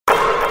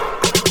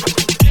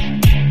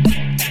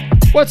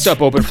What's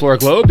up, Open Floor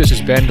Globe? This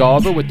is Ben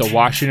Golliver with the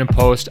Washington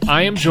Post.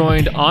 I am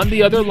joined on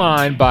the other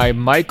line by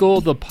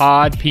Michael the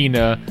Pod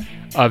Pina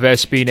of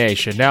SB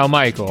Nation. Now,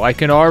 Michael, I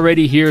can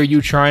already hear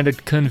you trying to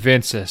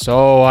convince us.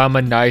 Oh, I'm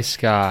a nice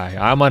guy.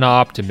 I'm an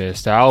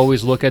optimist. I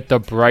always look at the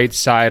bright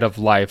side of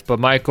life. But,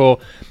 Michael,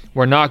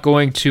 we're not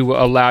going to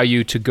allow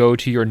you to go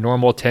to your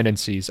normal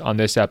tendencies on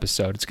this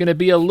episode. It's going to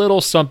be a little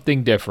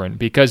something different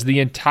because the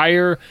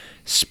entire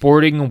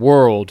sporting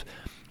world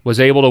was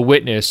able to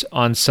witness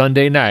on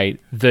Sunday night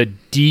the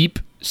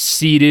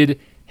deep-seated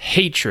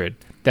hatred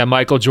that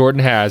Michael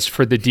Jordan has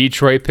for the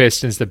Detroit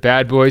Pistons, the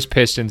bad boys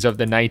Pistons of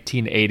the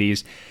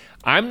 1980s.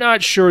 I'm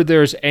not sure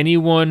there's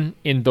anyone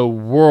in the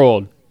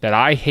world that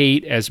I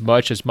hate as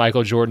much as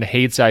Michael Jordan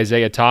hates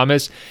Isiah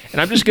Thomas. And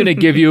I'm just going to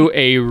give you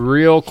a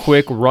real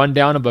quick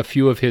rundown of a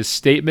few of his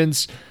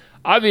statements.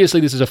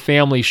 Obviously, this is a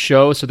family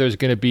show, so there's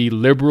going to be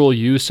liberal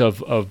use of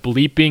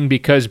bleeping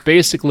because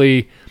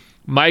basically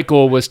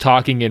Michael was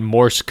talking in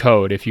Morse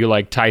code if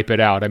you type it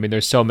out. I mean,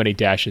 there's so many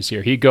dashes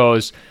here. He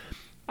goes,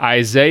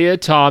 Isiah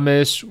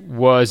Thomas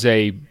was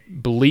a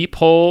bleep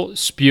hole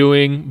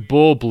spewing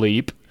bull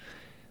bleep.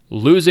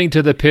 Losing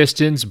to the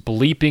Pistons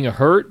bleeping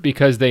hurt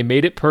because they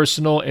made it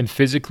personal and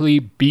physically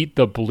beat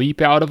the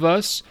bleep out of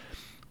us.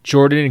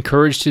 Jordan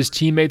encouraged his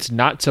teammates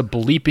not to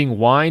bleeping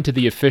whine to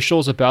the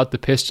officials about the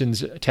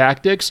Pistons'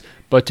 tactics,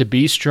 but to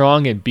be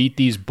strong and beat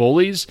these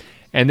bullies.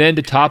 And then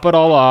to top it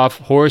all off,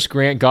 Horace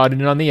Grant got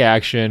in on the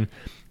action,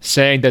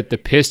 saying that the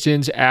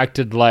Pistons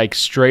acted like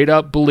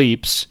straight-up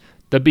bleeps,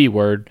 the B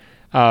word,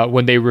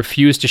 when they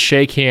refused to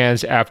shake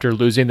hands after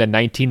losing the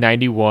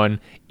 1991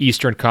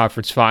 Eastern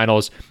Conference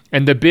Finals.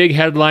 And the big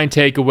headline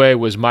takeaway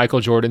was Michael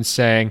Jordan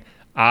saying,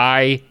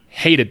 I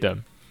hated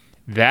them.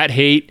 That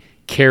hate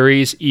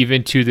carries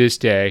even to this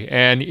day.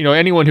 And,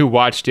 anyone who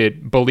watched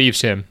it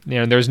believes him.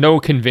 There's no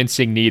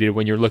convincing needed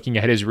when you're looking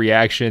at his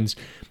reactions,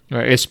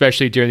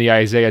 especially during the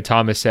Isiah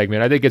Thomas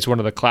segment. I think it's one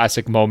of the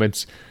classic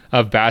moments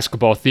of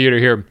basketball theater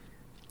here.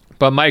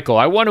 But Michael,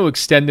 I want to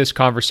extend this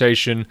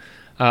conversation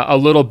a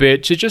little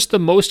bit to just the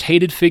most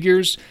hated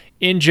figures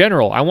in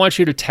general. I want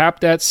you to tap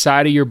that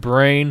side of your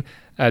brain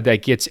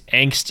that gets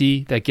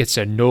angsty, that gets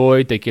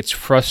annoyed, that gets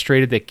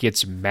frustrated, that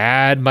gets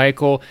mad,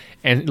 Michael,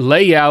 and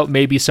lay out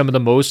maybe some of the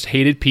most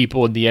hated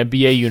people in the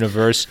NBA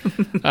universe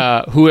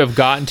who have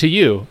gotten to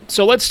you.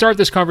 So let's start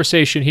this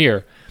conversation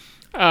here.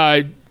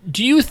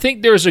 Do you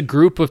think there's a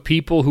group of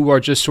people who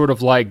are just sort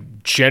of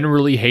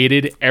generally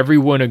hated?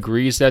 Everyone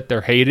agrees that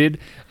they're hated.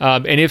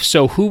 And if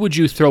so, who would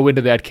you throw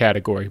into that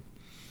category?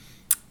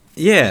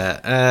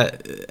 Yeah.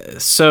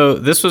 So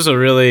this was a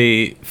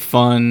really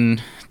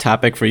fun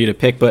topic for you to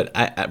pick, but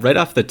right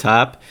off the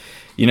top,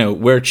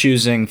 we're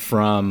choosing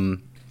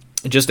from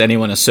just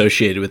anyone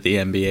associated with the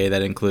NBA.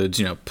 That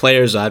includes,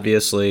 players,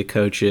 obviously,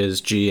 coaches,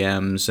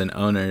 GMs, and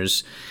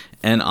owners.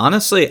 And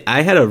honestly,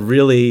 I had a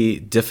really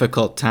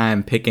difficult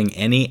time picking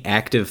any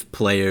active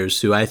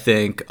players who I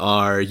think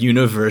are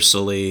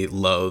universally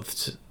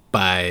loathed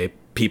by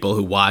people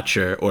who watch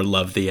or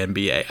love the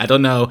NBA. I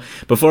don't know.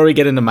 Before we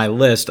get into my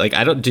list,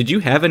 did you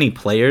have any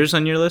players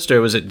on your list,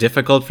 or was it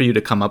difficult for you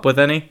to come up with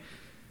any?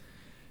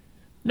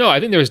 No,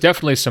 I think there's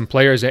definitely some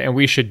players, and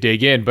we should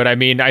dig in. But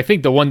I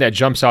think the one that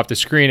jumps off the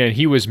screen, and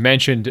he was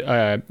mentioned,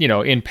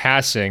 in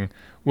passing,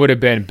 would have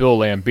been Bill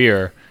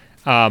Laimbeer.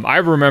 I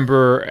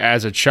remember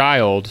as a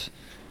child,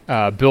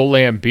 Bill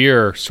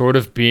Laimbeer sort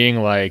of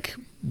being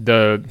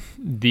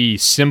the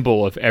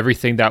symbol of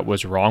everything that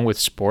was wrong with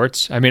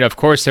sports. Of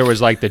course, there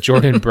was the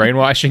Jordan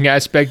brainwashing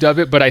aspect of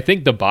it, but I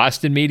think the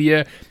Boston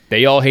media,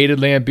 they all hated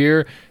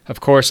Laimbeer. Of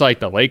course,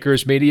 the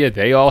Lakers media,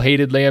 they all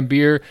hated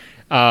Laimbeer.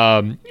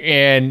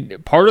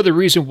 And part of the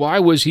reason why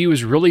was he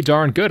was really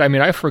darn good.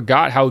 I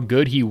forgot how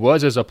good he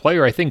was as a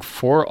player. I think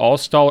 4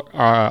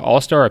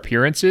 All-Star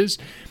appearances.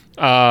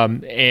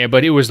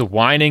 But it was the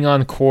whining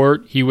on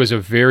court. He was a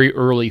very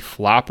early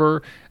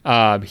flopper.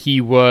 He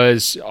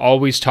was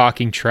always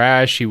talking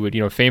trash. He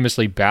would,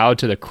 famously bow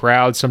to the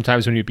crowd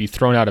sometimes when he'd be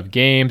thrown out of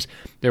games.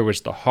 There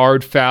was the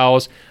hard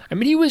fouls.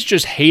 He was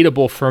just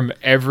hateable from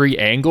every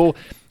angle.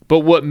 But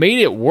what made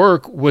it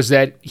work was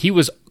that he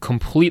was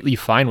completely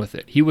fine with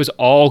it. He was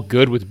all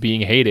good with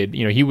being hated.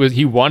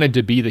 He wanted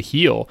to be the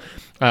heel.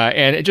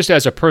 And just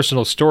as a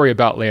personal story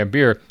about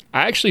Laimbeer,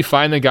 I actually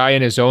find the guy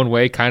in his own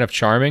way kind of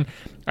charming.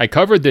 I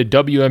covered the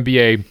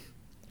WNBA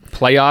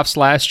playoffs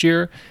last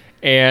year,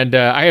 and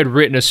I had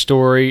written a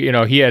story.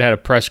 He had a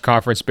press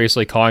conference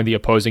basically calling the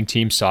opposing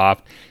team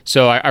soft.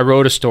 So I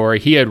wrote a story.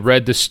 He had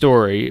read the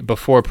story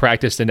before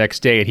practice the next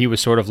day, and he was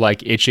sort of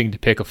itching to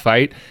pick a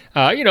fight.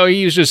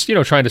 He was just,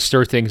 trying to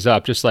stir things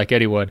up, just like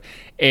anyone.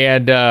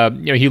 And,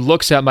 he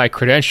looks at my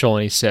credential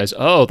and he says,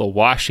 "Oh, the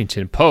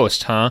Washington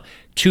Post, huh?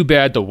 Too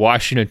bad the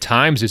Washington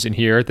Times isn't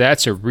here.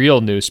 That's a real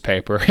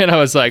newspaper." And I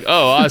was like,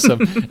 oh, awesome.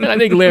 And I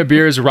think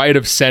Laimbeer is right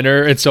of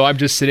center. And so I'm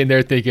just sitting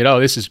there thinking, oh,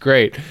 this is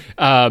great.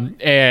 And,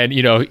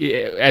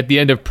 at the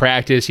end of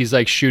practice, he's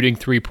shooting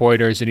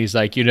 3-pointers and he's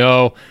like,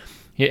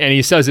 And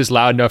he says this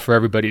loud enough for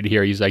everybody to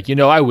hear. He's like,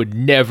 I would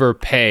never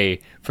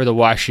pay for the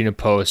Washington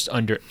Post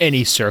under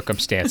any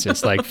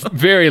circumstances, like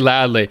very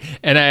loudly.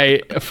 And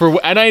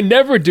I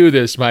never do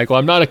this, Michael.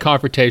 I'm not a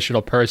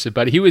confrontational person,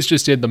 but he was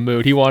just in the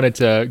mood. He wanted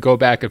to go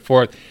back and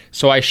forth.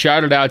 So I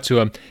shouted out to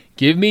him,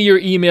 give me your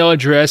email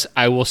address.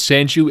 I will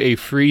send you a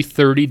free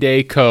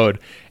 30-day code.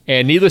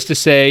 And needless to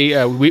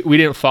say, we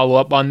didn't follow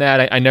up on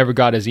that. I never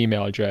got his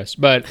email address.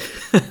 But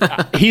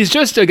he's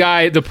just a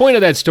guy. The point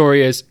of that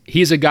story is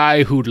he's a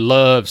guy who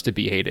loves to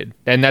be hated.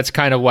 And that's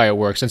kind of why it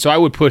works. And so I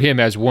would put him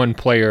as one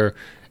player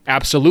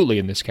absolutely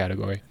in this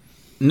category.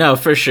 No,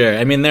 for sure.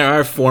 I mean, there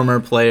are former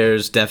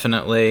players,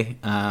 definitely,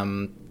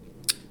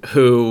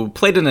 who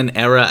played in an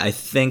era, I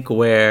think,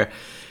 where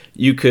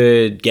you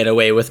could get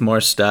away with more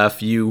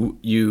stuff.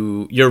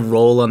 Your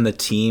role on the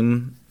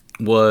team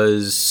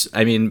was,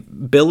 I mean,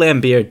 Bill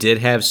Laimbeer did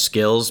have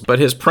skills, but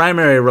his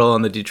primary role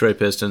on the Detroit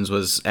Pistons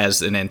was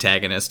as an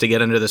antagonist, to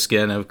get under the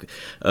skin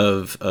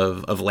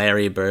of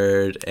Larry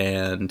Bird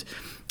and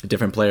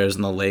different players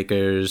in the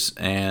Lakers,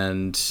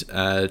 and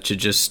to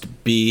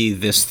just be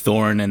this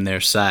thorn in their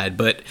side.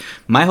 But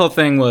my whole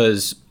thing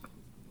was,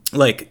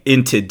 like,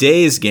 in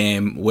today's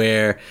game,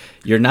 where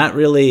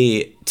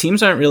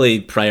teams aren't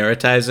really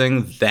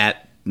prioritizing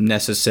that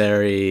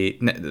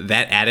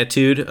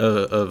attitude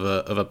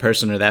of a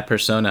person or that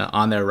persona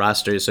on their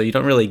roster, so you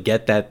don't really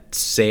get that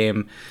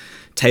same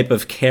type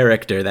of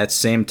character, that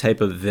same type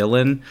of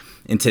villain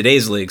in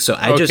today's league. So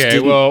I just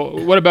didn't...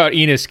 Well, what about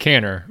Enes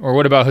Kanter, or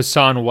what about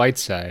Hassan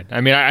Whiteside?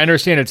 I mean, I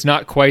understand it's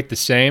not quite the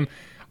same.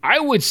 I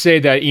would say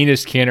that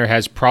Enes Kanter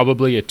has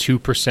probably a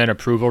 2%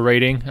 approval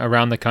rating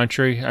around the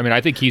country. I mean,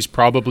 I think he's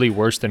probably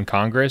worse than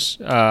Congress.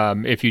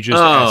 If you just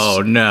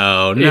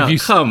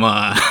come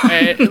on.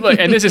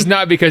 and this is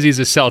not because he's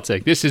a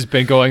Celtic. This has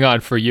been going on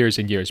for years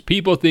and years.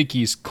 People think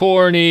he's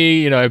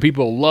corny.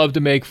 People love to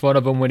make fun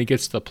of him when he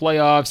gets to the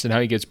playoffs and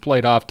how he gets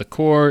played off the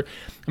court.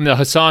 I mean,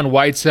 Hassan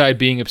Whiteside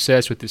being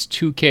obsessed with his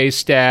 2K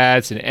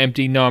stats and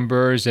empty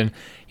numbers, and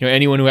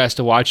anyone who has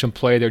to watch him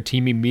play, their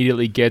team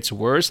immediately gets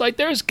worse. Like,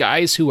 there's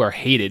guys who are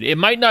hated. It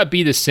might not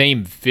be the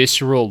same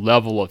visceral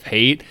level of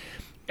hate.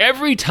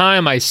 Every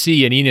time I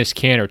see an Enes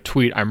Kanter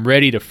tweet, I'm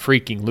ready to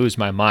freaking lose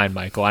my mind,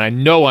 Michael, and I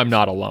know I'm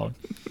not alone.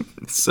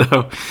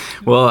 So,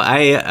 well,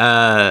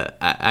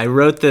 I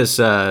wrote this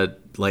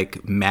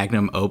like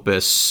magnum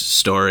opus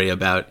story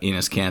about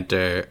Enes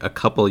Kanter a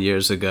couple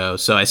years ago.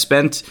 So I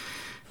spent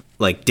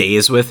like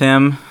days with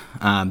him.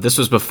 This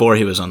was before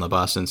he was on the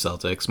Boston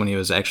Celtics, when he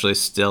was actually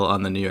still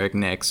on the New York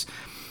Knicks.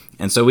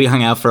 And so we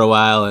hung out for a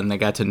while, and I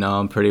got to know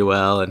him pretty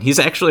well. And he's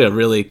actually a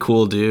really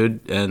cool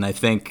dude, and I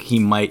think he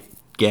might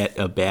get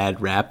a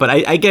bad rap. But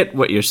I get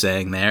what you're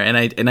saying there,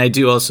 and I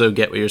do also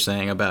get what you're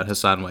saying about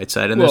Hassan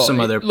Whiteside. And there's some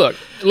other... Look,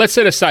 let's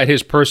set aside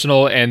his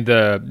personal and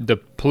the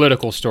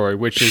political story,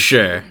 which is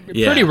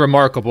pretty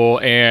remarkable,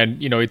 and,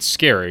 it's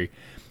scary.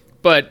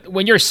 But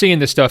when you're seeing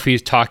the stuff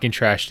he's talking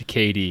trash to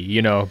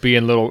KD,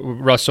 being little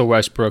Russell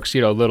Westbrook's,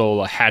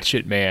 little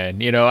hatchet man,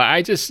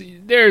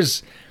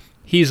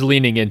 he's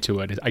leaning into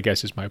it, I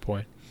guess is my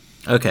point.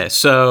 Okay,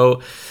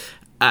 so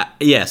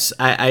yes,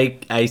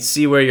 I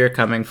see where you're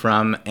coming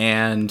from,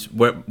 and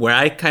where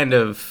I kind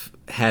of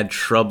had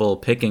trouble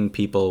picking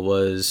people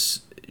was,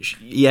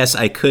 yes,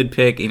 I could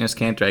pick Enes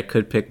Kanter, I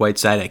could pick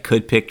Whiteside, I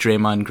could pick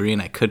Draymond Green,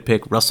 I could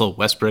pick Russell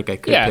Westbrook, I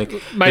could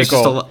pick...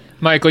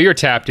 Michael, you're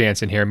tap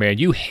dancing here, man.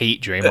 You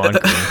hate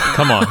Draymond Green.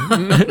 Come on.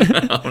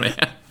 Oh, man.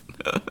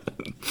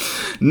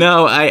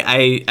 No,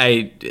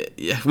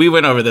 we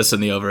went over this in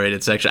the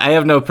overrated section. I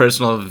have no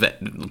personal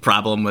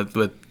problem with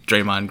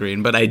Draymond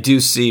Green, but I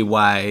do see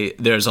why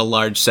there's a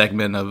large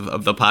segment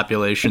of the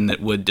population that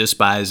would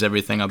despise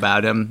everything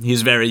about him.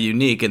 He's very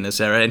unique in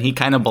this era, and he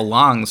kind of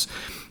belongs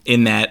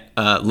in that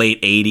late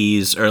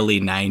 80s,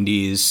 early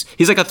 90s.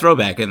 He's like a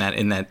throwback in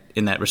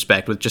that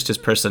respect, with just his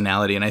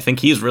personality, and I think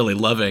he's really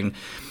loving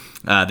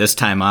this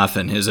time off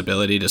and his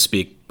ability to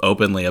speak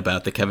openly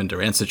about the Kevin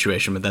Durant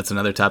situation, but that's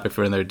another topic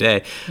for another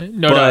day.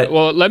 No.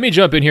 Well, let me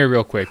jump in here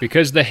real quick,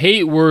 because the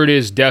hate word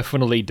is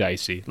definitely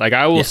dicey. Like,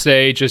 I will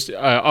say just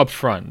up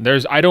front,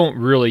 I don't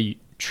really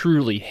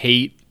truly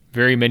hate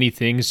very many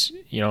things,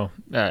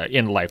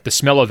 in life. The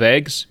smell of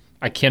eggs,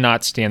 I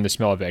cannot stand the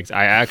smell of eggs.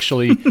 I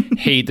actually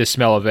hate the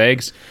smell of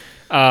eggs.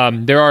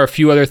 There are a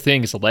few other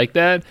things like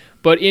that,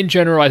 but in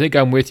general, I think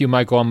I'm with you,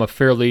 Michael. I'm a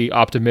fairly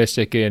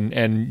optimistic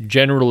and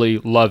generally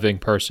loving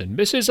person.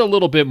 This is a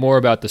little bit more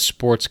about the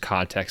sports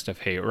context of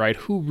hate, right?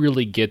 Who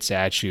really gets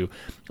at you?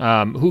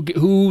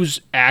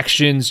 Whose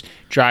actions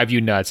drive you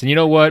nuts? And you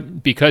know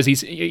what? Because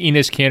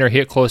Enes Kanter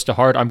hit close to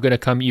heart, I'm going to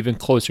come even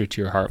closer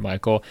to your heart,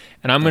 Michael.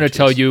 And I'm going to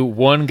tell you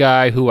one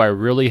guy who I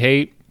really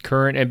hate,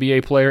 current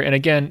NBA player, and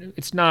again,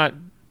 it's not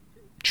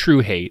true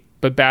hate,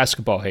 but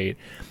basketball hate.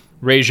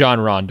 Rajon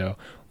Rondo.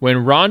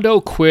 When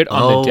Rondo quit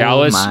on the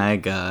Dallas... Oh, my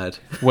God.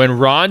 When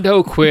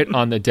Rondo quit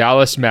on the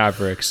Dallas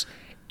Mavericks,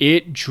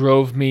 it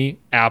drove me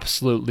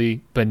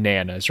absolutely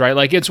bananas, right?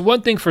 Like, it's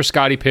one thing for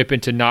Scottie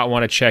Pippen to not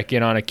want to check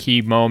in on a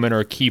key moment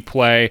or a key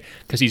play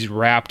because he's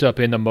wrapped up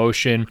in the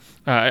motion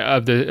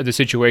of the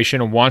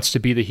situation and wants to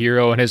be the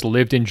hero and has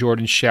lived in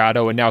Jordan's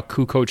shadow, and now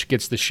Kukoc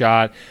gets the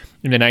shot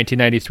in the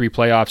 1993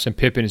 playoffs and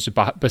Pippen is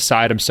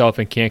beside himself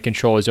and can't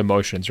control his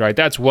emotions, right?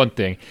 That's one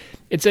thing.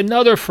 It's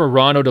another for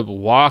Rondo to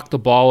walk the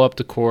ball up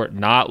the court,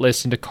 not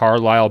listen to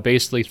Carlisle,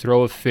 basically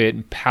throw a fit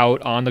and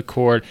pout on the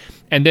court,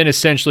 and then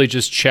essentially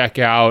just check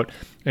out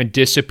and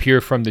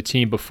disappear from the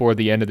team before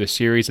the end of the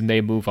series, and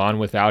they move on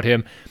without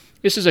him.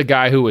 This is a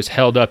guy who was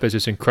held up as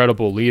this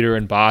incredible leader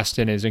in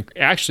Boston,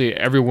 actually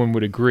everyone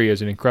would agree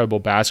is an incredible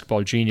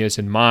basketball genius,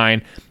 and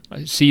mine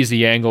sees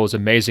the angles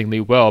amazingly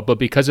well, but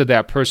because of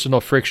that personal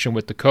friction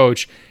with the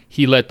coach,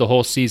 he let the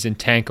whole season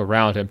tank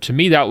around him. To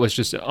me, that was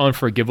just an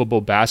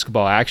unforgivable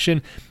basketball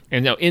action,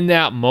 and now in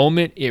that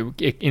moment,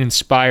 it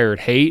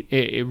inspired hate.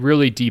 It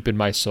really deepened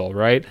my soul,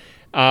 right?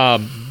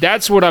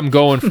 That's what I'm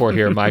going for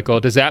here, Michael.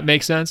 Does that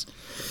make sense?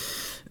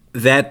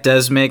 That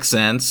does make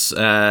sense.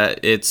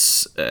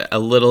 It's a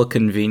little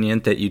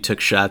convenient that you took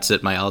shots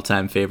at my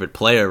all-time favorite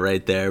player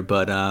right there,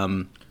 but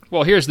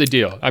well, here's the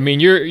deal. I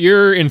mean,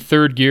 you're in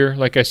third gear,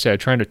 like I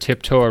said, trying to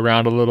tiptoe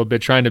around a little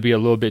bit, trying to be a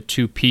little bit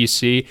too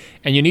PC,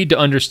 and you need to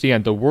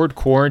understand the word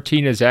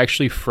quarantine is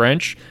actually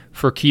French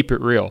for keep it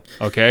real,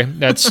 okay?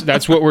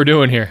 That's what we're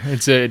doing here.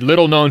 It's a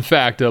little-known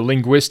fact, a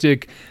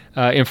linguistic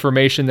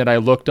information that I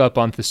looked up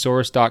on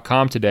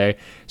thesaurus.com today.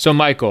 So,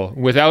 Michael,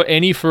 without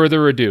any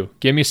further ado,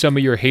 give me some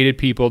of your hated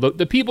people,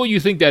 the people you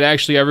think that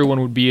actually everyone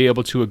would be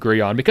able to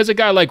agree on. Because a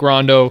guy like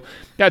Rondo,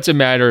 that's a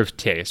matter of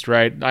taste,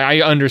 right?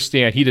 I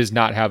understand he does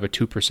not have a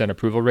 2%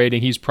 approval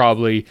rating. He's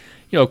probably,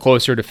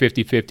 closer to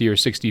 50-50 or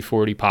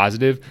 60-40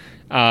 positive.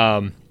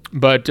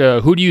 But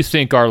who do you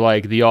think are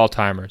like the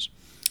all-timers?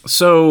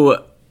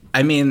 So,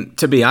 I mean,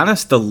 to be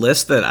honest, the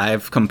list that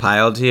I've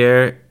compiled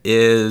here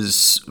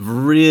is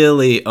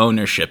really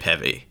ownership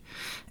heavy.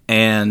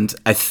 And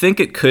I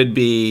think it could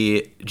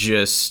be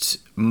just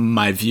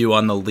my view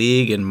on the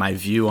league and my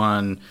view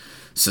on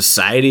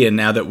society. And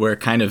now that we're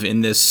kind of in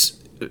this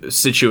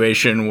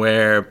situation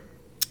where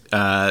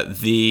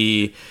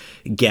the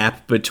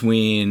gap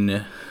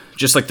between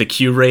just like the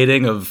Q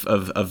rating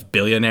of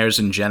billionaires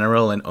in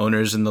general and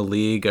owners in the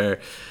league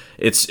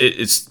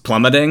it's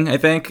plummeting, I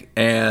think,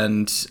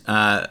 and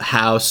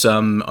how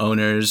some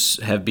owners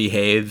have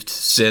behaved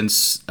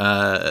since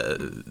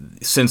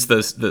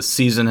the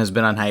season has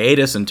been on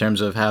hiatus in terms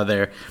of how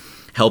they're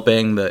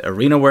helping the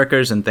arena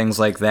workers and things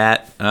like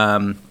that,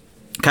 kind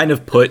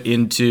of put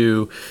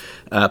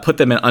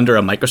them under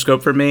a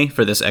microscope for me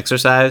for this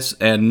exercise.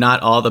 And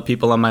not all the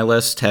people on my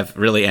list have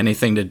really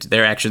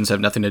their actions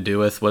have nothing to do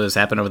with what has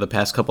happened over the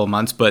past couple of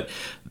months, but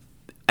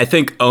I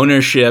think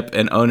ownership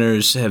and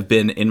owners have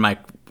been in my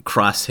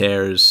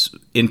crosshairs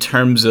in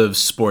terms of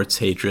sports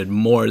hatred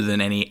more than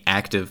any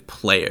active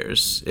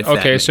players.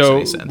 Okay,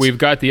 so we've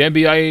got the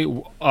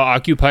NBA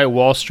Occupy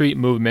Wall Street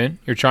movement.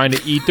 You're trying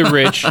to eat the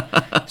rich.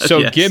 So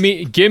yes.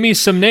 give me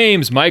some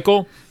names,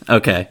 Michael.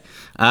 Okay.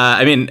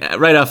 I mean,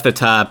 right off the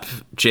top,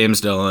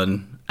 James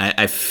Dolan.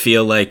 I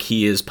feel like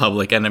he is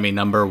public enemy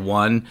number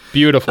one.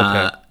 Beautiful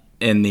pick.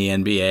 In the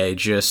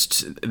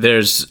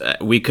NBA,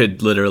 we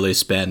could literally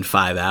spend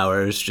 5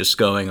 hours just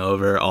going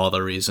over all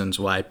the reasons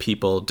why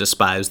people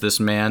despise this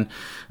man.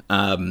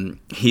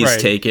 He's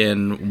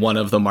taken one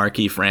of the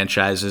marquee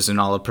franchises in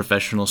all of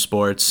professional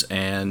sports,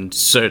 and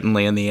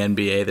certainly in the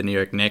NBA, the New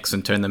York Knicks,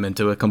 and turned them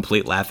into a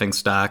complete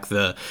laughingstock.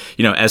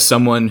 As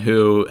someone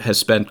who has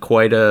spent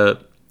quite a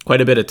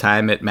bit of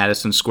time at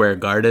Madison Square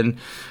Garden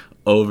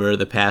over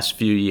the past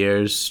few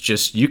years,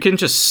 you can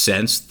just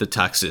sense the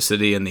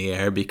toxicity in the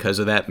air because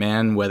of that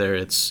man, whether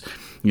it's,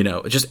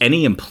 just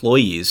any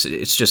employees.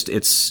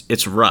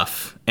 It's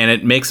rough. And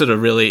it makes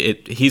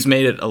it he's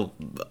made it,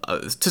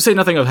 to say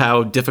nothing of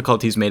how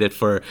difficult he's made it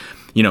for,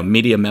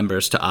 media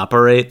members to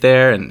operate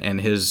there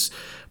and his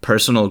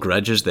personal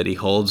grudges that he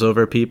holds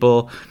over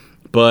people.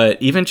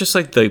 But even just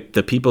like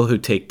the people who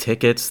take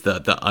tickets,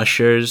 the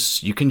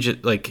ushers, you can just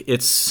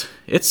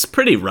it's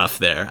pretty rough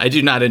there. I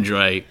do not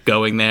enjoy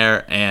going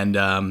there, and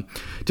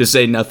to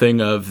say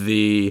nothing of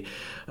the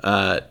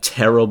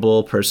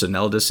terrible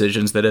personnel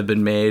decisions that have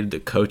been made, the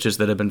coaches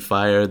that have been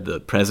fired, the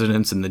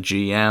presidents and the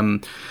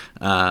GM,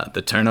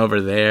 the turnover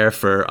there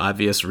for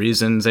obvious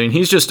reasons. I mean,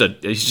 he's just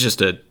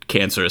a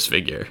cancerous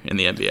figure in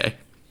the NBA.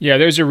 Yeah,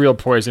 there's a real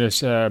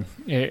poisonous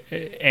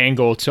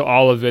angle to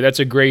all of it. That's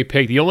a great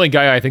pick. The only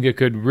guy I think it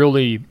could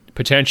really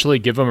potentially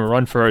give him a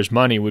run for his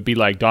money would be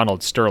like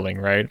Donald Sterling,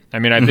 right? I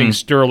mean, I think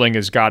Sterling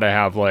has got to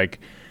have like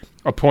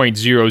a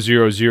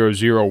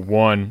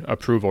 .00001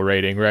 approval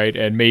rating, right?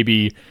 And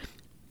maybe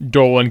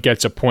Dolan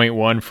gets a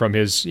 0.1 from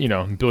his,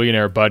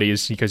 billionaire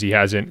buddies because he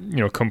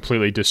hasn't,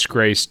 completely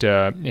disgraced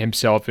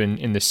himself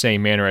in the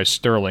same manner as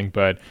Sterling,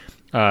 but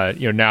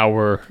now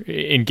we're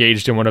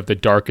engaged in one of the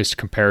darkest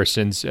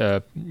comparisons,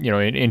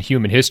 in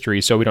human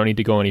history. So we don't need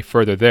to go any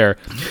further there.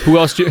 Who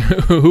else do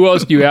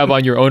you have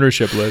on your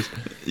ownership list?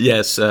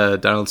 Yes,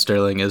 Donald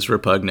Sterling is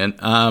repugnant.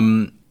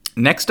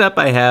 Next up,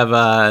 I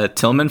have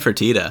Tillman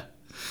Fertitta.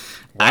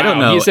 Wow, I don't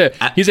know.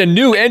 He's a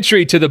new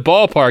entry to the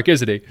ballpark,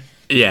 isn't he?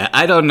 Yeah,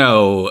 I don't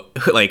know.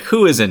 Like,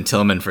 who is in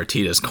Tillman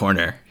Fertitta's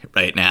corner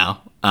right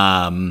now?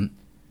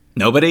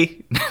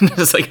 Nobody.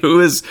 It's like,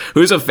 who's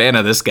a fan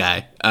of this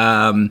guy?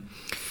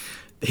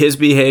 His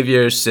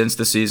behavior since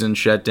the season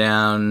shut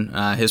down,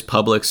 his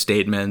public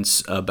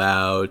statements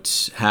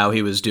about how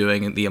he was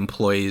doing the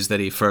employees that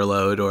he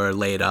furloughed or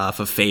laid off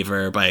a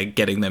favor by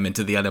getting them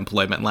into the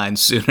unemployment line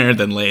sooner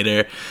than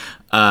later,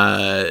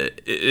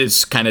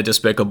 is kind of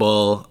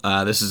despicable.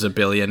 This is a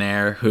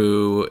billionaire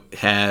who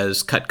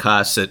has cut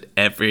costs at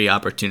every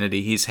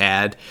opportunity he's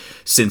had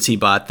since he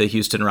bought the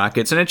Houston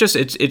Rockets, and it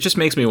just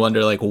makes me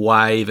wonder, like,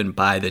 why even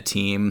buy the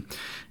team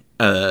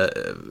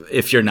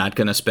if you're not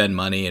going to spend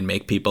money and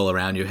make people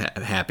around you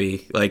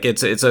happy. Like,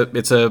 it's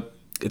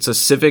a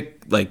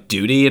civic, like,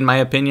 duty, in my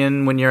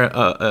opinion, when you're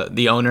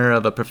the owner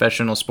of a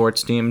professional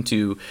sports team,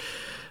 to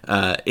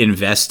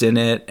invest in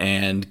it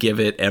and give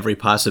it every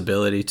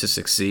possibility to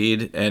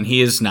succeed. And he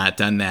has not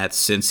done that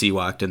since he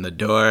walked in the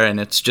door, and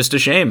it's just a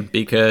shame,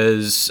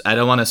 because I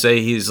don't want to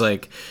say he's,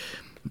 like,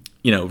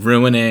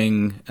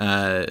 ruining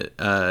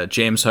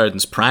James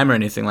Harden's prime or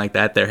anything like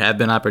that. There have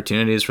been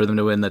opportunities for them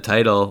to win the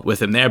title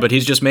with him there, but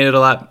he's just made it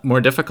a lot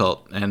more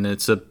difficult, and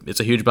it's a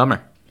huge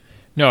bummer.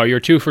 No, you're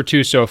 2 for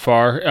 2 so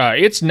far.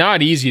 It's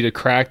not easy to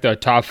crack the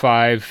top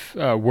 5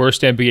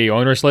 worst NBA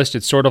owners list.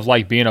 It's sort of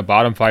like being a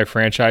bottom 5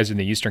 franchise in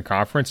the Eastern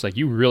Conference. Like,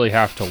 you really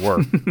have to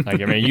work.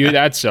 Like, I mean,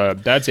 that's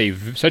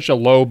such a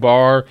low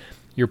bar.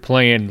 You're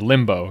playing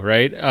limbo,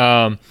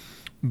 right?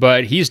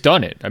 But he's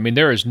done it. I mean,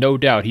 there is no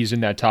doubt he's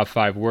in that top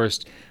 5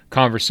 worst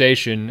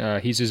conversation.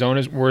 He's his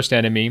own worst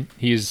enemy.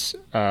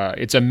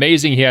 It's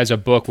amazing he has a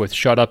book with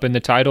 "Shut Up" in the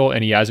title,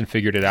 and he hasn't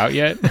figured it out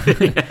yet.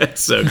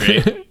 It's so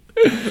great.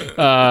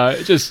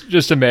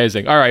 Just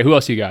amazing. All right, who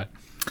else you got?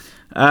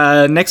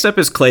 Next up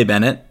is Clay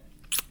Bennett.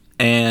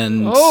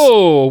 And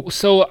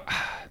so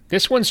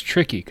this one's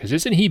tricky, because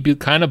isn't he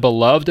kind of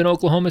beloved in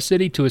Oklahoma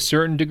City to a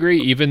certain degree,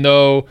 even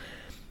though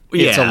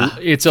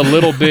it's a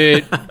little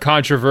bit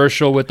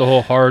controversial with the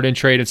whole Harden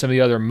trade and some of the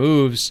other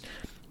moves,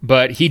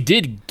 but he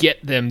did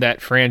get them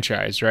that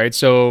franchise, right?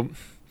 So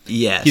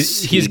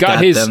yes, he's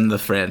got them the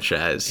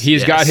franchise.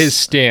 He's got his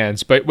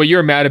stance, but what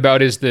you're mad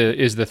about is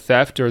the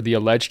theft, or the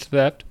alleged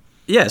theft.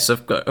 Yes,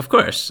 of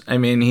course. I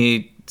mean,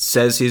 he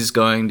says he's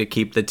going to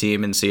keep the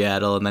team in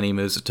Seattle, and then he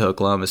moves it to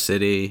Oklahoma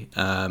City.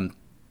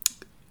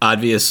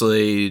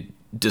 Obviously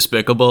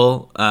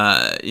despicable.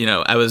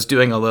 I was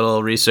doing a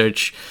little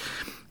research.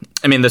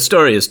 I mean, the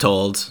story is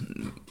told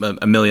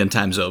a million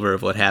times over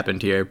of what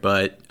happened here,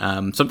 but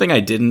something I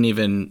didn't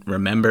even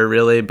remember,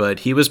 really, but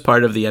he was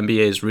part of the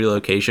NBA's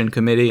relocation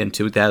committee in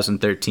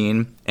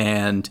 2013,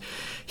 and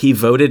he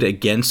voted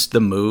against the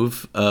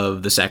move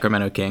of the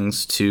Sacramento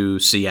Kings to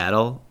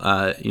Seattle.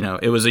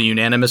 It was a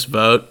unanimous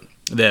vote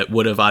that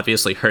would have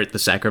obviously hurt the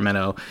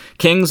Sacramento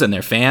Kings and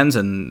their fans,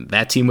 and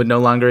that team would no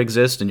longer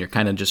exist, and you're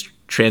kind of just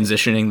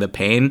transitioning the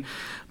pain.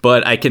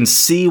 But I can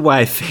see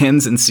why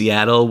fans in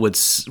Seattle would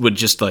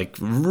just, like,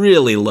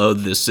 really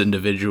loathe this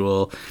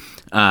individual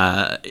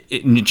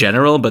in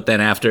general. But then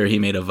after he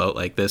made a vote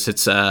like this,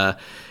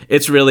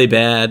 it's really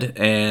bad,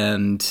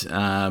 and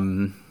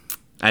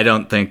I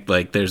don't think,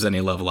 like, there's any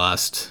love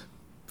lost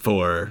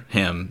for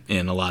him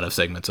in a lot of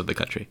segments of the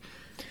country.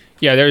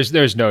 Yeah,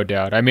 there's no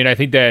doubt. I mean, I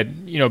think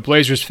that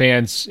Blazers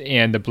fans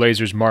and the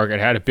Blazers market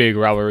had a big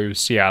rivalry with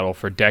Seattle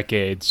for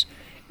decades,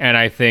 and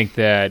I think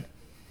that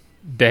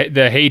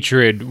the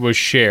hatred was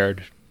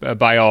shared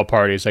by all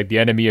parties. Like, the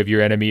enemy of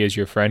your enemy is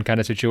your friend kind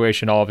of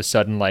situation. All of a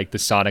sudden, like, the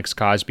Sonics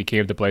cause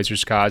became the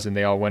Blazers cause, and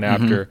they all went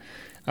after,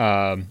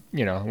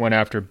 went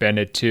after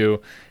Bennett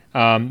too.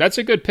 That's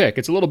a good pick.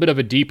 It's a little bit of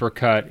a deeper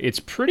cut. It's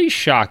pretty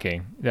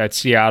shocking that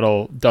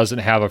Seattle doesn't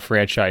have a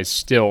franchise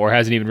still, or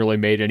hasn't even really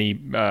made any,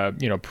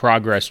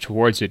 progress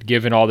towards it,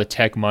 given all the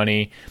tech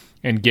money,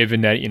 and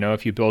given that,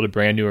 if you build a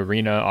brand new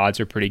arena, odds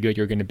are pretty good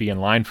you're going to be in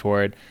line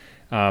for it.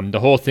 The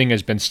whole thing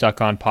has been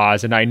stuck on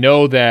pause, and I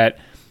know that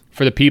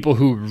for the people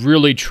who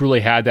really truly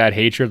had that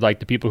hatred, like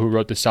the people who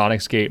wrote the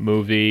Sonicsgate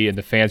movie and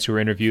the fans who were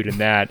interviewed in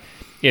that,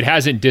 it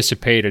hasn't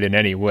dissipated in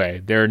any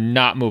way. They're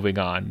not moving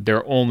on.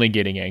 They're only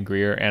getting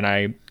angrier, and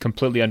I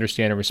completely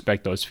understand and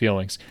respect those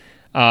feelings.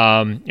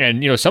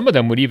 And some of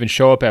them would even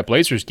show up at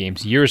Blazers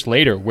games years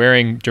later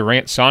wearing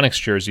Durant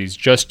Sonics jerseys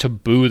just to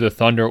boo the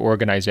Thunder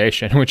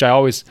organization, which I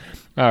always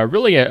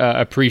really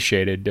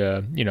appreciated,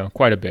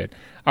 quite a bit.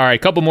 All right,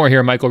 a couple more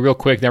here, Michael, real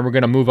quick. Then we're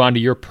going to move on to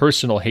your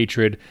personal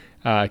hatred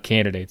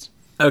candidates.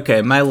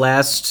 Okay, my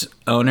last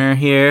owner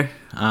here,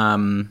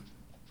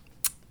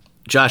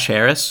 Josh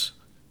Harris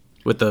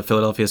with the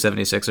Philadelphia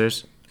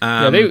 76ers.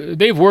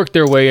 They've worked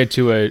their way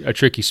into a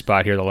tricky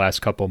spot here the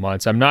last couple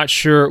months. I'm not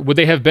sure. Would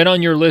they have been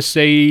on your list,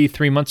 say,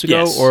 3 months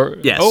ago?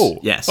 Yes.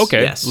 Yes.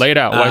 Okay. Yes. Lay it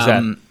out. Why is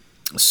that?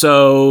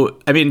 So,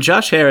 I mean,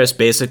 Josh Harris,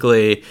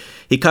 basically,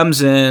 he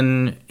comes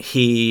in,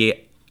 he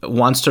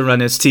wants to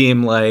run his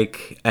team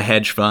like a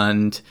hedge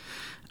fund,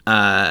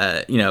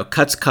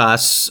 cuts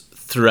costs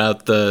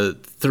throughout the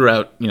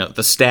throughout,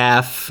 the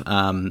staff,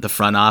 the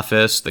front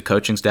office, the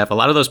coaching staff, a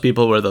lot of those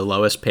people were the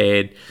lowest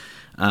paid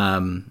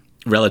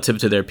relative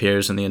to their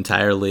peers in the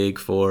entire league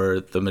for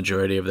the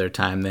majority of their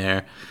time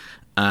there.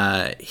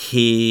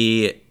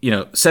 He,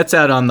 sets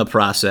out on the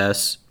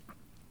process.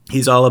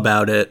 He's all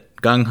about it,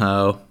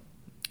 gung-ho.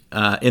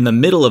 In the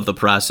middle of the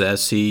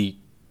process, he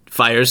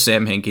fires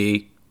Sam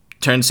Hinkie,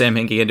 turns Sam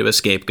Hinkie into a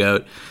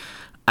scapegoat.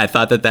 I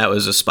thought that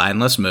was a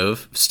spineless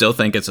move. Still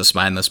think it's a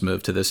spineless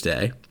move to this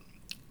day.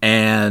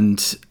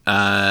 And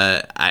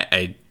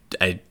I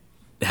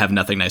have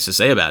nothing nice to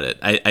say about it.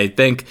 I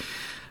think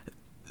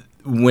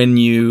when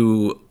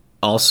you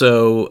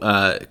also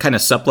kind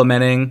of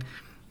supplementing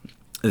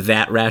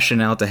that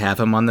rationale to have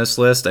him on this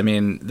list, I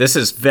mean, this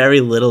has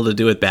very little to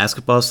do with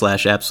basketball /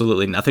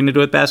 absolutely nothing to do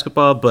with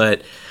basketball,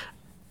 but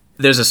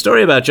there's a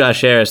story about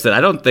Josh Harris that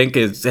I don't think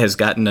has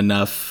gotten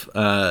enough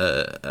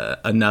of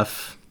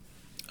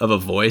a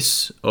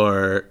voice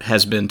or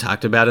has been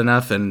talked about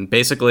enough. And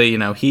basically,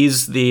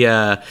 he's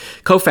the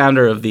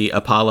co-founder of the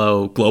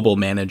Apollo Global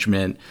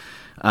Management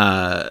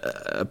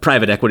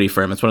private equity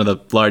firm. It's one of the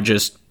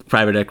largest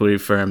private equity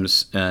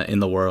firms in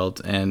the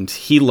world. And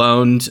he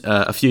loaned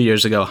a few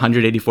years ago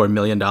 $184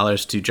 million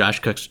to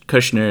Josh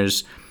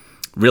Kushner's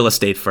real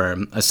estate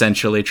firm,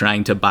 essentially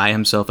trying to buy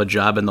himself a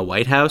job in the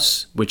White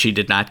House, which he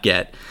did not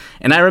get.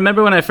 And I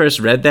remember when I first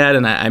read that,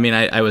 and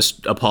I was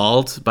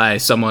appalled by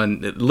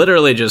someone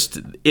literally just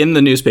in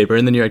the newspaper,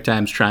 in the New York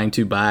Times, trying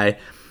to buy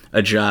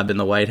a job in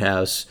the White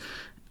House.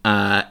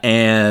 Yeah,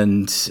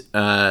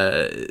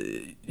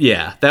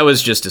 that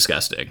was just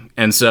disgusting.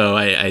 And so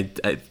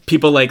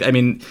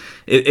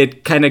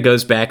it kind of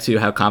goes back to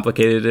how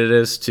complicated it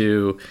is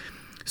to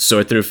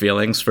sort through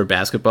feelings for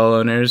basketball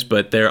owners,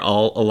 but a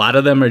lot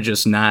of them are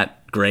just not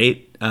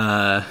great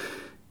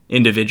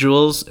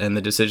individuals, and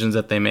the decisions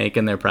that they make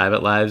in their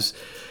private lives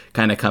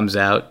kind of comes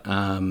out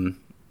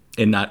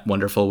in not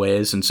wonderful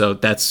ways. And so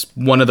that's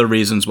one of the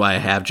reasons why I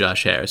have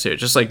Josh Harris here.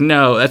 Just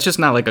no, that's just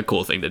not a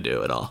cool thing to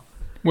do at all.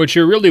 What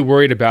you're really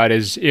worried about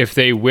is if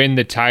they win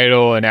the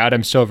title and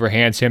Adam Silver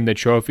hands him the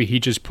trophy, he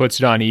just puts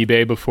it on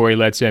eBay before he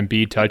lets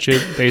Embiid touch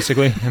it,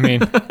 basically. I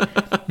mean,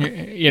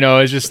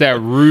 it's just that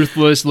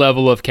ruthless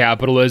level of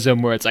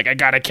capitalism where it's I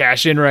got to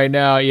cash in right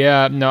now.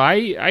 Yeah, no,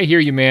 I hear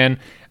you, man.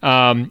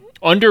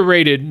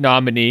 Underrated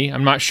nominee.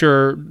 I'm not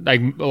sure a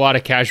lot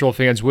of casual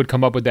fans would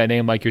come up with that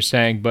name like you're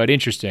saying, but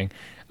interesting.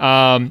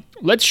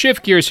 Let's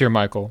shift gears here,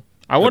 Michael.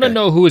 I want to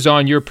know who is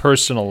on your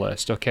personal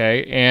list,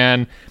 okay?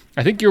 And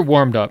I think you're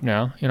warmed up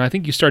now. I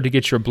think you start to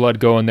get your blood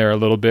going there a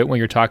little bit when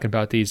you're talking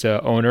about these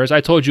owners.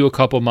 I told you a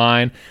couple of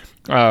mine,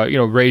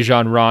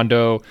 Rajon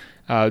Rondo,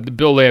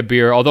 Bill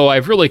Laimbeer, although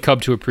I've really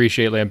come to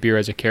appreciate Laimbeer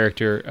as a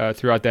character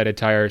throughout that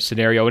entire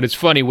scenario. And it's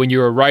funny, when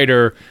you're a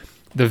writer,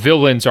 the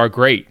villains are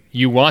great.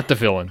 You want the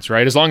villains,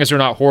 right? As long as they're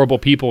not horrible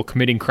people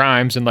committing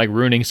crimes and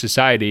ruining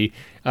society,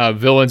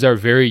 villains are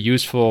very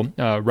useful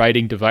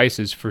writing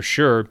devices for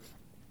sure.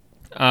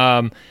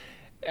 One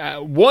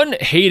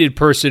hated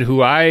person who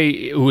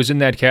was in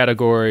that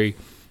category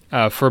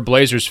for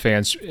Blazers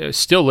fans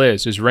still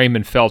is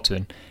Raymond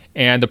Felton.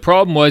 And the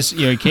problem was,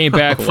 he came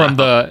back from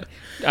I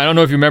don't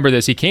know if you remember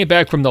this, he came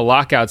back from the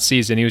lockout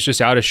season. He was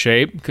just out of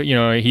shape.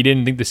 He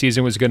didn't think the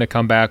season was going to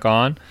come back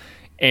on.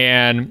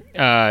 And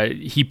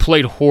he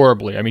played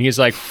horribly. I mean, he's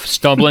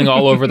stumbling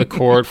all over the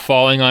court,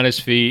 falling on his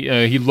feet.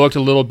 He looked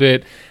a little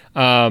bit,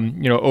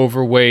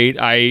 overweight.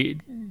 I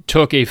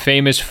took a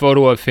famous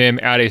photo of him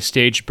at a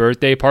staged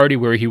birthday party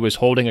where he was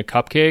holding a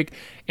cupcake.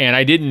 And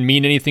I didn't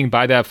mean anything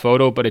by that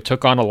photo, but it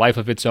took on a life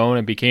of its own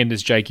and became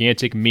this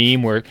gigantic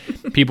meme where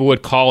people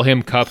would call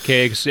him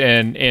Cupcakes,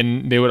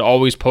 and they would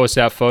always post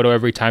that photo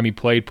every time he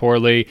played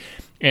poorly.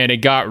 And it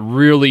got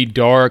really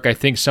dark. I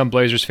think some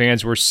Blazers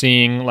fans were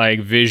seeing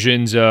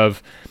visions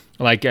of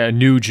a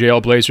new Jail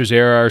Blazers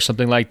era or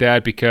something like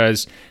that,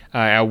 because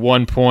at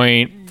one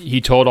point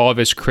he told all of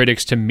his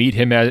critics to meet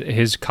him at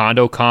his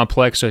condo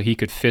complex so he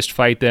could fist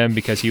fight them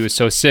because he was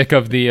so sick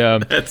of the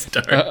That's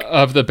dark.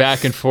 Of the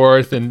back and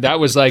forth. And that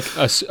was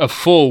a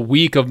full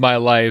week of my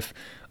life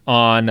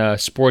on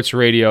sports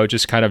radio,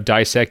 just kind of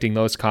dissecting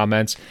those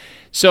comments.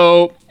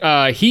 So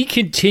he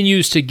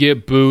continues to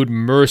get booed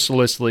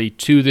mercilessly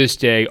to this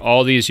day,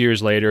 all these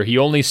years later. He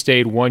only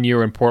stayed 1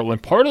 year in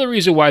Portland. Part of the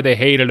reason why they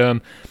hated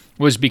him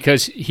was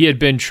because he had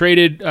been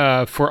traded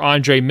for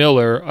Andre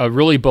Miller, a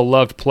really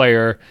beloved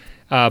player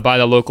by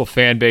the local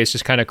fan base,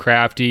 just kind of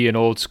crafty and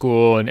old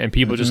school, and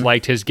people just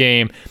liked his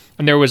game.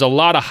 And there was a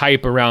lot of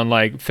hype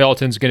around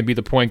Felton's going to be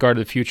the point guard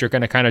of the future,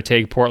 going to kind of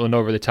take Portland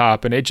over the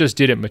top, and it just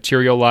didn't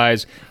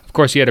materialize. Of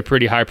course, he had a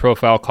pretty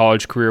high-profile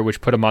college career,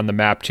 which put him on the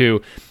map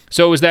too.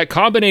 So it was that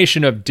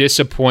combination of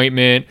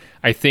disappointment,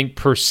 I think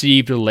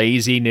perceived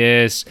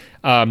laziness,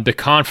 the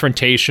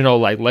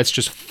confrontational, let's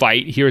just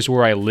fight, here's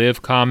where I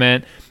live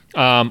comment,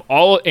 and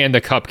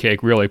the cupcake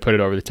really put it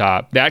over the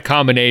top. That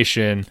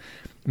combination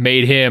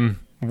made him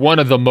one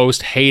of the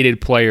most hated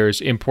players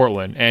in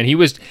Portland. And he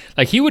was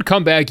he would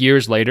come back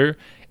years later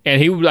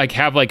and he would like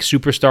have like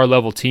superstar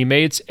level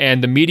teammates,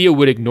 and the media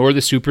would ignore the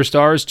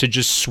superstars to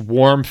just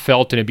swarm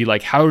Felton and be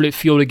like, how did it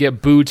feel to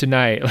get booed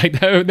tonight? Like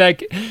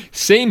that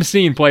same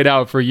scene played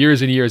out for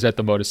years and years at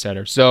the Moda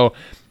Center. So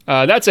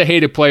that's a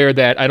hated player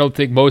that I don't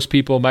think most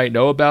people might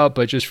know about,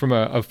 but just from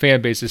a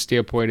fan base's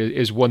standpoint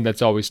is one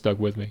that's always stuck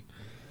with me.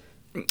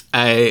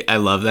 I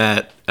love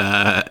that.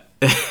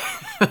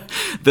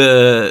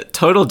 The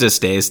total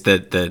distaste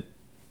that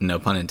no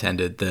pun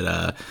intended,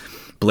 that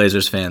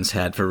Blazers fans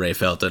had for Ray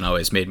Felton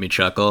always made me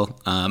chuckle.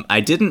 I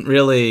didn't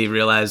really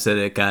realize that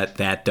it got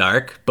that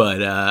dark, but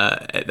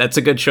that's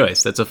a good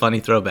choice. That's a funny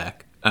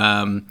throwback.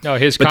 No,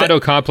 his condo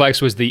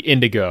complex was the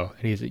Indigo.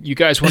 And he's like, you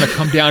guys want to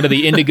come down to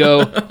the Indigo?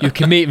 You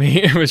can meet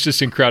me. It was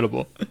just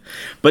incredible.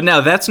 But now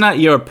that's not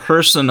your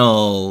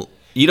personal...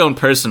 You don't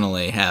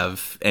personally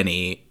have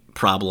any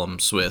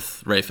problems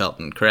with Ray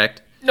Felton,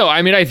 correct? No,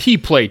 I mean, he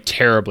played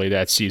terribly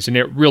that season.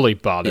 It really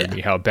bothered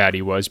me how bad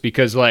he was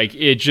because, like,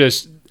 it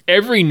just...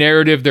 Every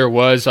narrative there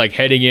was, like,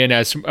 heading in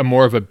as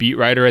more of a beat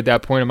writer at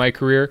that point in my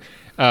career,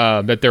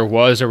 that there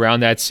was around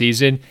that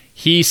season,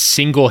 he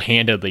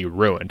single-handedly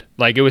ruined.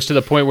 Like, it was to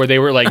the point where they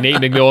were, like, Nate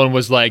McMillan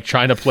was, like,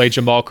 trying to play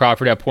Jamal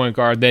Crawford at point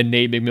guard, then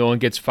Nate McMillan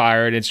gets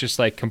fired, and it's just,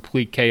 like,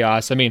 complete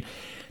chaos. I mean...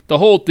 The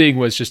whole thing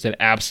was just an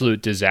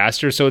absolute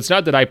disaster. So it's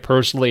not that I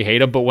personally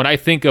hate him, but when I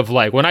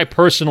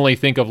personally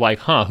think of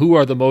who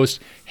are the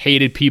most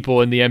hated people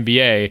in the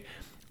NBA,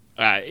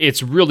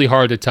 it's really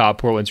hard to top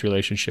Portland's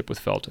relationship with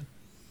Felton.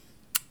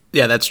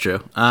 Yeah, that's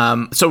true.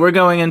 So we're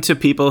going into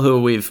people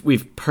who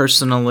we've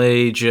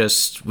personally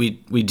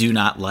we do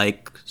not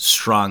like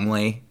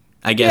strongly,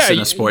 I guess, in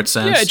a sports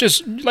sense. Yeah,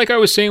 just like I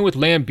was saying with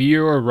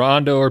Lambeer or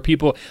Rondo or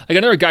people, like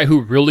another guy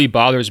who really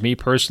bothers me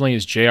personally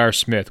is J.R.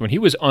 Smith. When he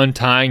was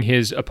untying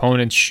his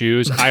opponent's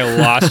shoes, I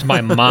lost my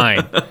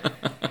mind.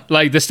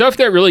 Like the stuff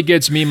that really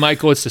gets me,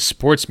 Michael, it's the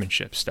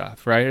sportsmanship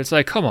stuff, right? It's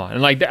like, come on.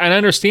 And I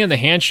understand the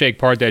handshake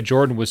part that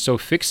Jordan was so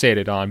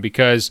fixated on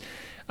because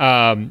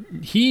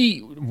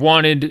he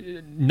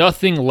wanted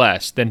nothing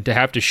less than to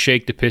have to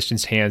shake the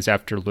Pistons' hands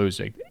after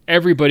losing.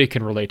 Everybody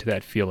can relate to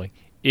that feeling.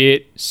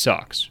 It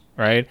sucks.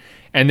 Right?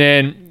 And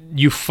then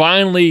you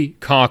finally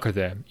conquer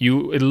them.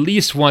 You at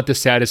least want the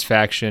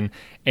satisfaction,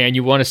 and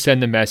you want to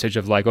send the message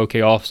of like,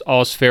 okay,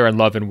 all's fair in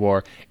love and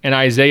war. And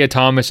Isiah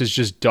Thomas is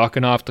just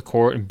ducking off the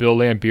court, and Bill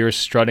Laimbeer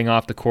strutting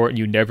off the court, and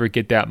you never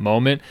get that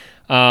moment.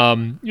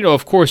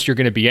 Of course you're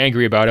going to be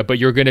angry about it, but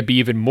you're going to be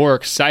even more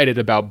excited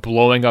about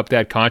blowing up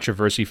that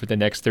controversy for the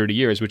next 30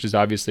 years, which is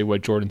obviously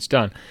what Jordan's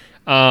done.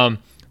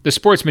 The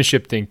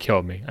sportsmanship thing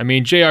killed me. I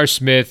mean, J.R.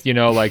 Smith,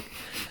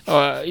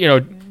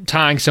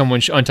 untying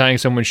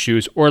someone's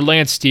shoes, or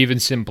Lance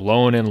Stevenson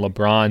blowing in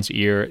LeBron's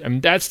ear. I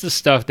mean, that's the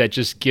stuff that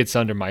just gets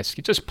under my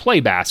skin. Just play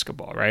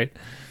basketball, right?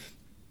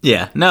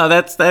 Yeah, no,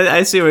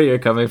 I see where you're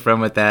coming from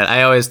with that.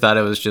 I always thought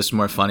it was just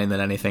more funny than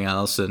anything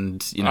else,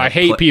 and I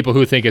hate people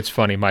who think it's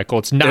funny, Michael.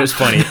 It's not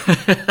funny.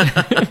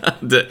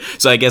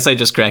 So I guess I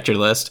just cracked your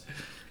list.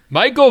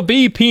 Michael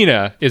B.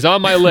 Pina is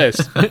on my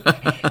list.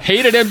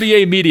 Hated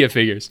NBA media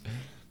figures.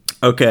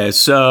 Okay,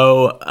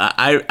 so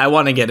I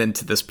want to get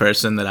into this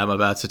person that I'm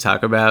about to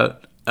talk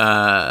about,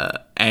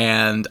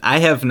 and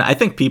I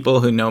think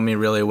people who know me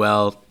really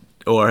well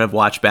or have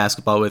watched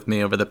basketball with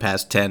me over the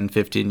past 10,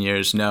 15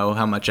 years know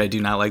how much I do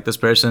not like this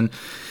person,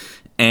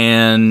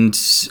 and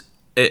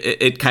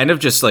it kind of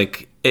just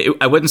like,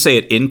 I wouldn't say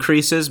it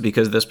increases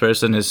because this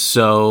person is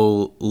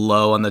so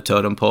low on the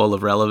totem pole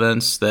of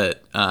relevance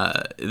that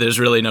there's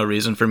really no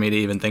reason for me to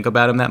even think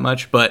about him that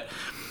much, but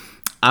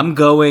I'm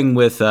going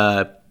with...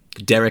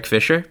 Derek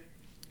Fisher.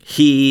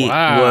 He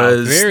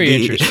was very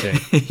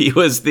interesting. He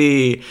was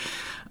the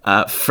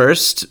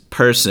first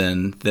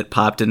person that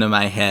popped into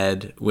my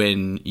head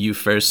when you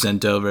first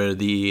sent over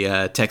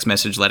the text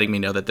message letting me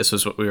know that this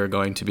was what we were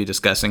going to be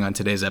discussing on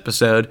today's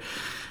episode.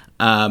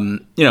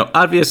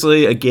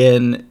 Obviously,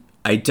 again,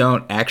 I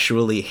don't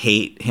actually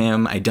hate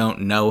him. I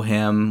don't know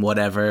him,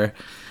 whatever.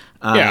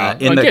 I'll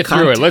get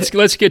through it.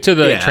 Let's get to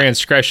the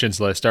transgressions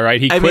list. All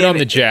right, he quit on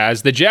the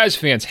Jazz. The Jazz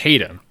fans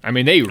hate him. I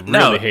mean, they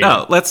really hate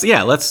him.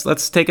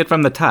 Let's take it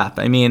from the top.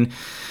 I mean,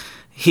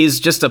 he's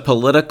just a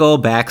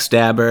political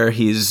backstabber.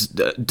 He's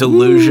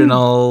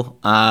delusional.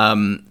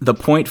 The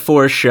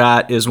 .4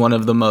 shot is one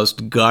of the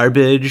most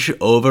garbage,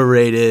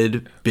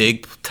 overrated,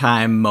 big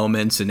time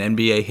moments in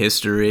NBA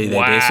history. They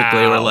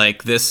basically were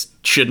like, this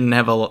shouldn't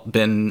have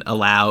been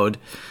allowed.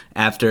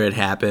 After it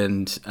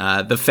happened,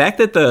 the fact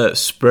that the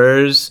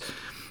Spurs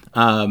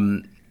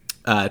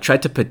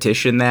tried to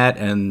petition that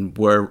and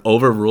were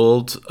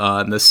overruled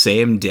on the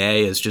same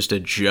day is just a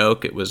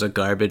joke. It was a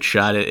garbage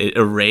shot. It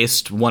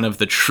erased one of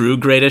the true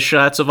greatest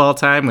shots of all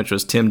time, which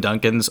was Tim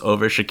Duncan's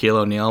over Shaquille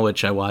O'Neal,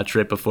 which I watched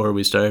right before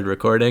we started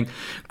recording.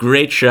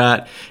 Great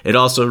shot. It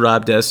also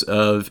robbed us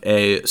of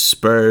a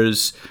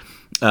Spurs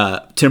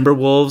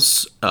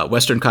Timberwolves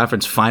Western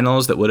Conference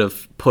Finals that would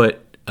have put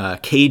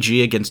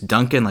KG against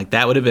Duncan. Like,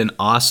 that would have been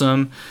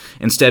awesome.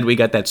 Instead, we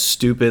got that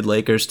stupid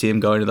Lakers team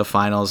going to the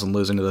finals and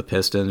losing to the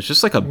Pistons.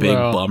 Just like a big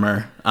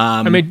bummer.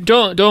 I mean,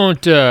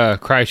 don't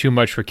cry too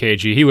much for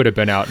KG. He would have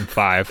been out in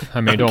 5.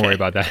 I mean, don't worry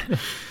about that.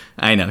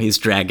 I know he's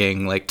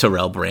dragging like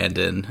Terrell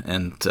Brandon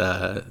and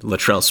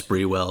Latrell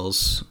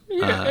Sprewell's.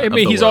 I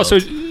mean, he's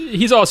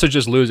also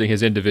just losing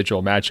his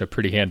individual matchup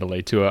pretty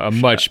handily to a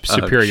much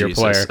superior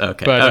player.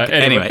 Okay. But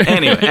Anyway.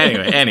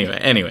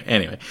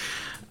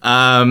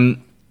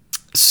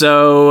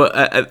 So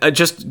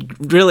just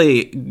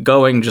really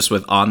going just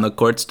with on the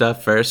court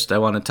stuff first, I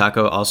want to talk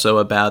also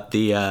about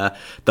the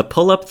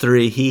pull-up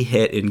three he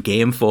hit in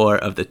Game 4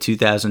 of the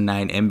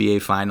 2009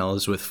 NBA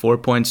Finals with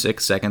 4.6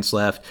 seconds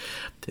left.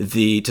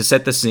 To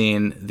set the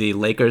scene, the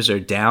Lakers are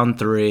down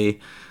 3.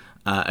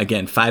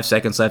 Again, 5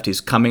 seconds left. He's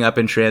coming up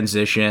in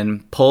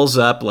transition, pulls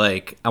up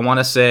like, I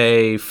want to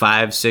say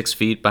 5-6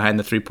 feet behind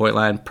the 3-point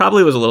line.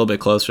 Probably was a little bit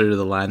closer to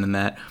the line than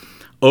that.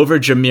 Over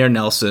Jameer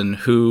Nelson,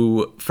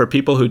 who, for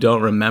people who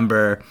don't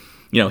remember,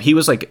 he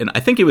was I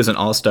think he was an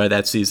all-star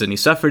that season. He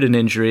suffered an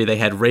injury. They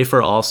had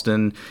Rafer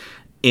Alston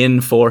in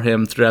for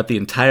him throughout the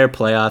entire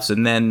playoffs.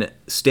 And then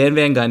Stan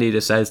Van Gundy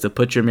decides to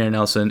put Jameer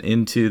Nelson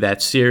into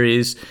that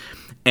series.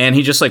 And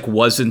he just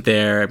wasn't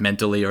there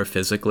mentally or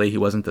physically. He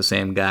wasn't the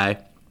same guy.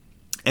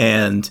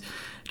 And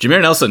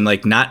Jameer Nelson,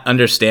 not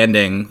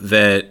understanding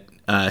that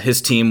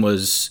his team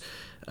was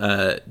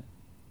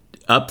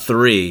up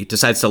 3,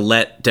 decides to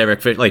let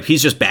Derek Fisher,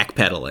 he's just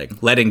backpedaling,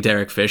 letting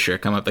Derek Fisher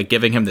come up,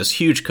 giving him this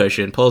huge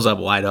cushion, pulls up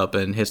wide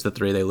open, hits the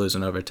 3, they lose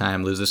in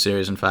overtime, lose the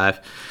series in 5.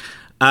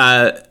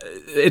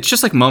 It's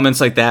just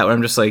moments like that where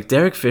I'm just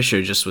Derek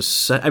Fisher just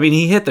was,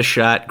 he hit the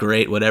shot,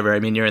 great, whatever.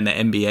 You're in the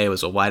NBA, it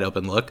was a wide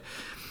open look.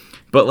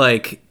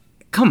 But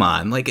come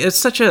on,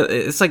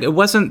 it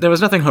wasn't, there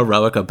was nothing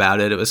heroic about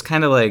it. It was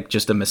kind of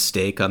just a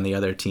mistake on the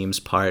other team's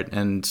part.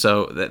 And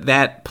so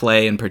that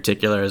play in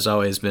particular has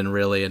always been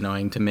really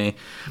annoying to me.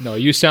 No,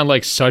 you sound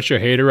like such a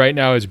hater right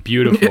now. It's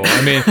beautiful.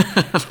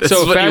 This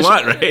is what you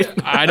want, right?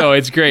 I know,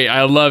 it's great.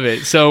 I love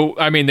it. So,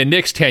 the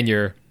Knicks'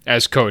 tenure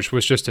as coach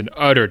was just an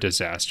utter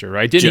disaster,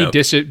 right?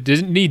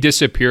 Didn't he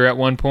disappear at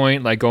one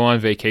point, go on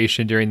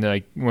vacation during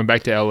went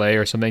back to LA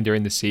or something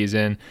during the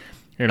season?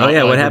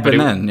 What happened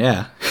then?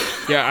 Yeah.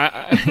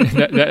 Yeah,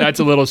 that's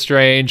a little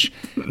strange.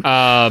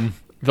 The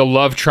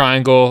love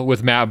triangle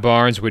with Matt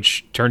Barnes,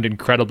 which turned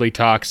incredibly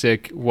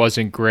toxic,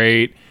 wasn't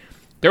great.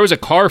 There was a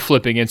car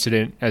flipping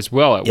incident as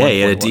well at one point. Yeah, he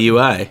had a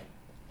DUI.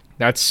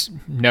 That's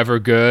never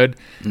good.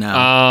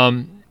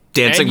 No.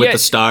 Dancing with the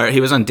Stars.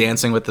 He was on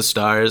Dancing with the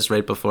Stars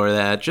right before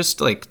that.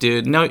 Just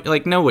dude,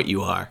 know what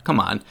you are. Come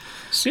on.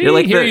 See,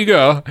 here you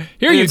go.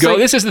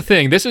 This is the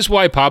thing. This is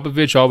why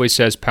Popovich always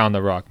says pound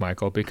the rock,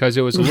 Michael, because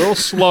it was a little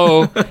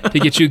slow to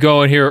get you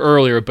going here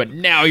earlier, but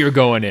now you're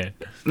going in.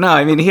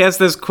 No, he has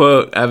this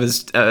quote.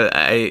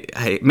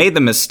 I made the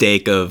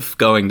mistake of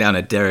going down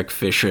a Derek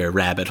Fisher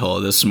rabbit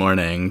hole this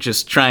morning,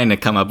 just trying to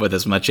come up with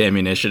as much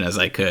ammunition as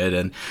I could.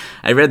 And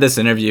I read this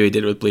interview he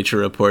did with Bleacher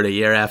Report a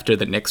year after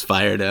the Knicks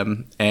fired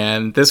him.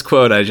 And this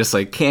quote I just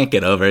can't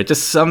get over. It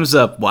just sums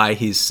up why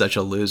he's such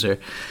a loser.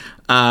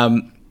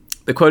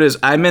 The quote is,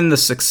 "I'm in the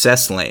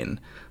success lane.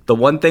 The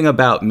one thing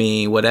about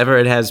me, whatever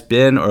it has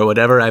been or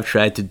whatever I've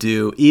tried to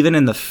do, even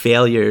in the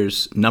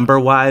failures,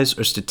 number-wise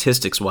or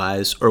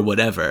statistics-wise or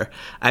whatever,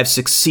 I've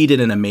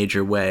succeeded in a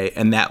major way,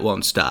 and that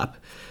won't stop."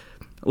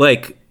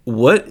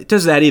 What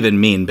does that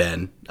even mean,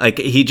 Ben? What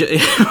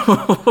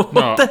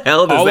the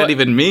hell does that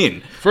even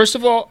mean? First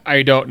of all,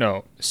 I don't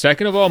know.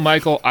 Second of all,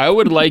 Michael, I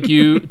would like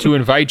you to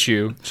invite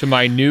you to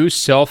my new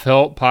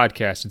self-help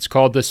podcast. It's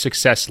called The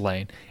Success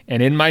Lane.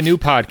 And in my new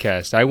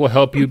podcast, I will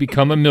help you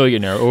become a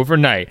millionaire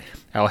overnight.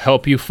 I'll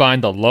help you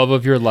find the love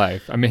of your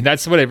life.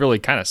 That's what it really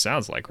kind of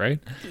sounds like, right?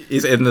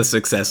 He's in the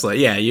success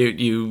lane. Yeah,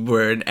 you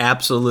were an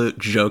absolute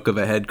joke of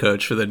a head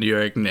coach for the New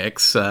York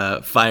Knicks,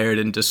 fired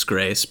in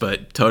disgrace,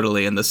 but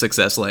totally in the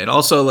success lane.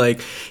 Also,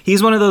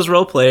 he's one of those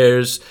role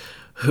players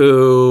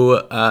who,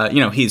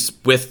 he's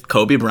with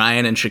Kobe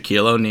Bryant and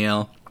Shaquille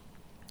O'Neal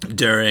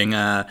during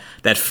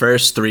that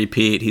first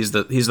three-peat. He's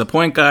the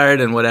point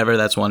guard and whatever.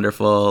 That's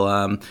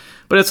wonderful.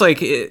 But it's I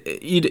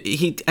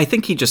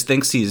think he just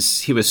thinks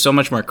he was so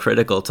much more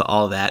critical to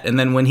all that. And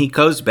then when he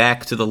goes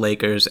back to the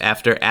Lakers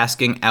after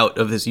asking out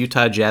of his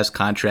Utah Jazz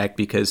contract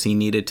because he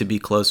needed to be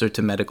closer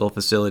to medical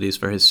facilities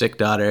for his sick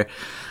daughter,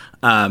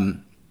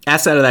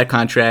 asked out of that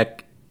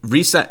contract,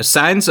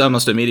 signs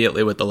almost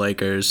immediately with the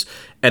Lakers,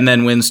 and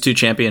then wins 2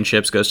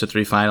 championships, goes to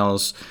 3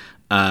 finals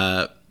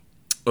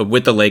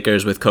with the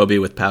Lakers, with Kobe,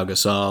 with Pau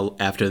Gasol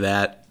after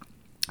that.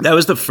 That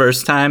was the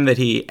first time that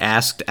he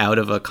asked out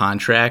of a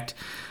contract.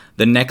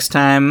 The next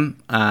time,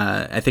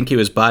 I think he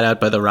was bought out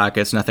by the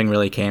Rockets. Nothing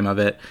really came of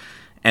it.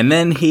 And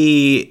then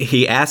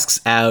he asks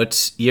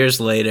out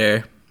years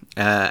later,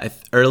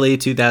 early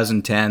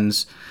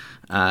 2010s,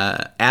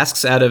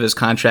 asks out of his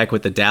contract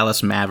with the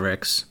Dallas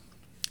Mavericks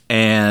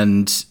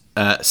and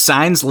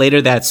signs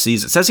later that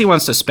season. Says he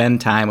wants to spend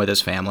time with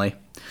his family.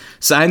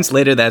 Signs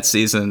later that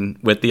season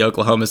with the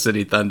Oklahoma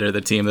City Thunder,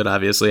 the team that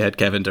obviously had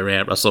Kevin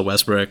Durant, Russell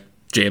Westbrook,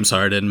 James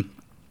Harden.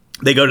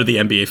 They go to the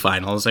NBA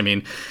Finals.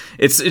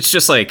 It's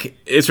just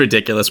it's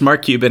ridiculous.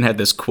 Mark Cuban had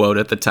this quote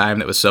at the time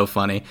that was so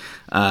funny.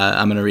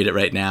 I'm going to read it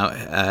right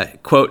now.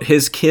 Quote,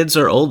 "His kids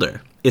are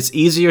older. It's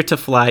easier to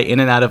fly in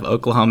and out of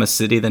Oklahoma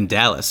City than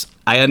Dallas.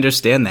 I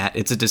understand that.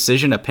 It's a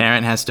decision a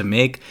parent has to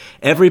make.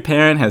 Every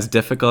parent has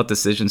difficult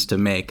decisions to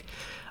make.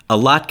 A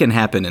lot can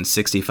happen in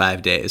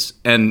 65 days.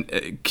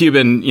 And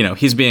Cuban,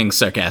 he's being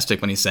sarcastic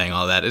when he's saying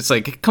all that. It's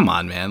like, come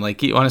on, man.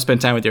 Like, you want to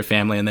spend time with your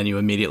family and then you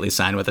immediately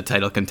sign with a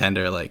title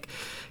contender. Like,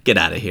 get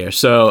out of here.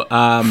 So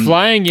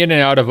flying in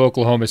and out of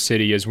Oklahoma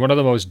City is one of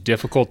the most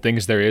difficult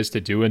things there is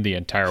to do in the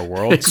entire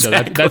world.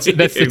 Exactly, so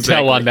that's the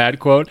tell on that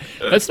quote.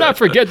 Let's not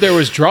forget there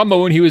was drama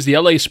when he was the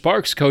LA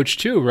Sparks coach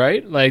too,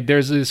 right? Like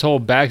there's this whole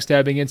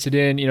backstabbing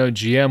incident.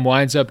 GM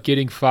winds up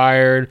getting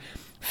fired.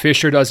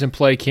 Fisher doesn't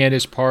play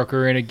Candace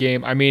Parker in a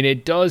game. I mean,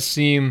 it does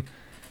seem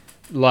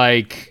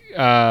like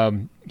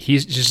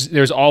he's just,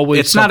 there's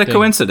always It's something. not a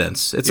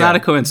coincidence. It's not a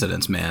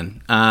coincidence,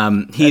 man.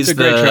 He's a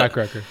great track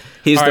record.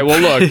 He's all right,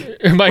 well,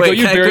 look, Michael,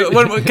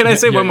 can I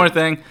say one more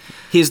thing?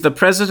 He's the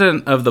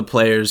president of the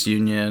Players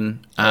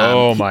Union.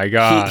 Oh, my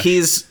God.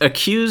 He's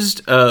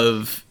accused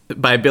of,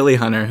 by Billy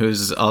Hunter,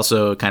 who's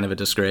also kind of a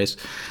disgrace,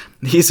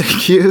 he's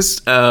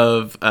accused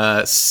of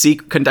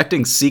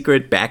conducting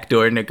secret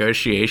backdoor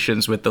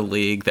negotiations with the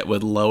league that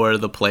would lower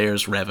the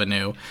players'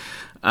 revenue.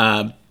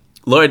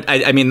 Lord,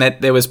 I mean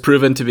that was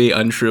proven to be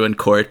untrue in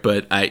court,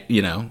 but I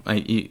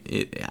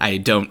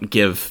don't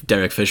give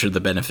Derek Fisher the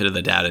benefit of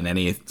the doubt in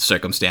any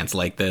circumstance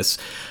like this.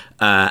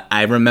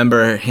 I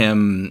remember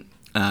him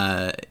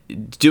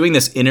doing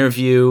this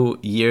interview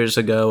years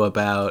ago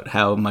about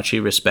how much he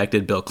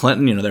respected Bill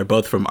Clinton. They're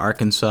both from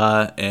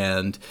Arkansas,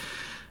 and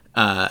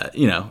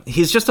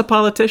he's just a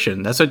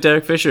politician. That's what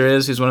Derek Fisher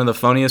is. He's one of the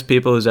phoniest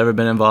people who's ever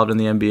been involved in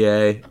the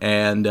NBA,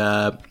 and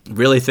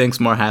really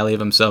thinks more highly of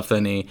himself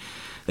than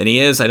he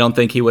is. I don't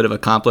think he would have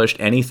accomplished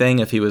anything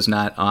if he was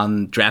not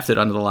drafted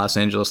onto the Los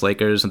Angeles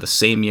Lakers in the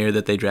same year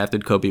that they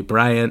drafted Kobe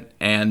Bryant.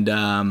 And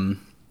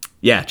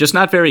just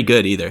not very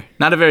good either.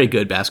 Not a very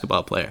good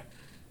basketball player.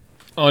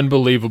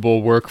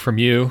 Unbelievable work from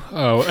you.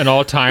 An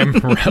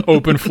all-time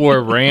open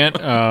floor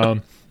rant.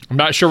 I'm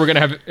not sure we're going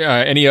to have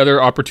any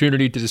other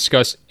opportunity to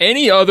discuss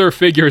any other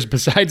figures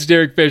besides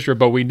Derek Fisher,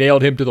 but we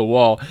nailed him to the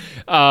wall.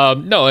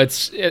 No,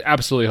 it's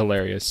absolutely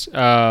hilarious.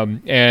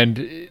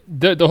 And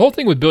the whole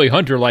thing with Billy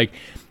Hunter, like,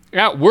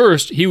 at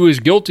worst, he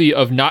was guilty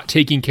of not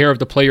taking care of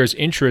the players'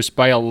 interests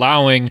by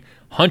allowing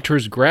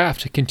Hunter's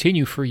graft to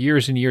continue for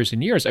years and years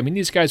and years. I mean,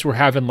 these guys were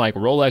having like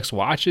Rolex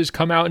watches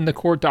come out in the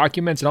court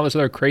documents and all this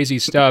other crazy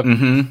stuff.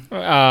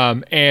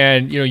 Mm-hmm.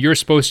 And you're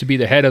supposed to be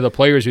the head of the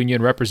players'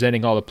 union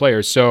representing all the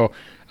players. So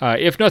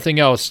if nothing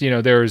else,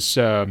 there's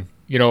a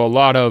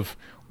lot of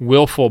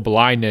willful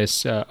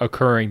blindness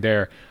occurring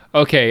there.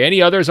 Okay,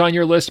 any others on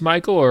your list,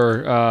 Michael,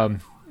 or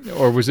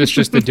was this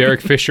just the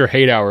Derek Fisher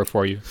hate hour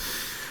for you?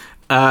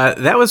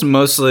 That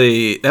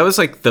was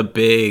like the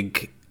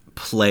big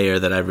player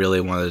that I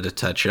really wanted to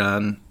touch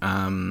on.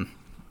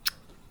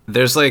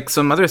 There's like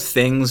some other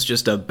things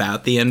just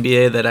about the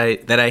NBA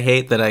that I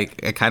hate that I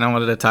kind of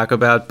wanted to talk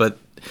about, but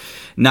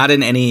not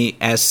in any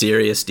as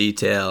serious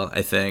detail,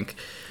 I think.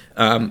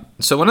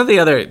 So one of the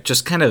other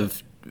just kind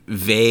of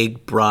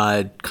vague,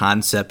 broad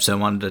concepts I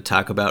wanted to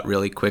talk about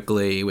really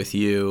quickly with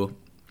you,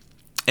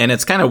 and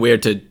it's kind of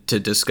weird to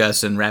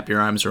discuss and wrap your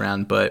arms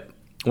around, but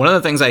one of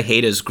the things I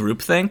hate is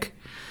groupthink.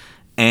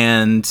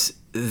 And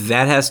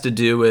that has to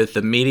do with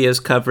the media's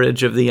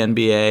coverage of the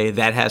NBA.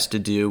 That has to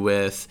do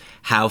with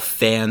how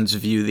fans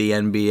view the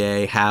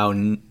NBA, how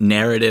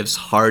narratives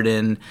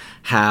harden,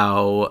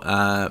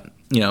 how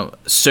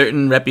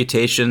certain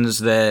reputations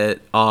that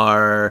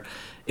are,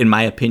 in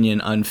my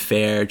opinion,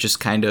 unfair just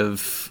kind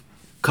of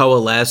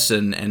coalesce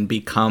and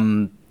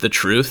become the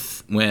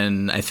truth,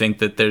 when I think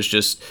that there's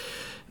just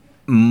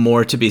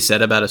more to be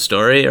said about a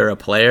story or a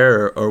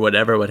player or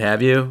whatever, what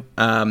have you.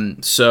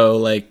 So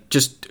like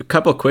just a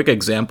couple quick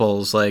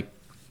examples. Like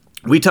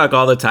we talk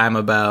all the time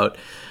about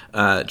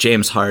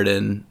James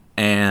Harden,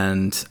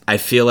 and I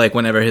feel like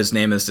whenever his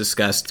name is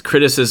discussed,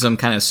 criticism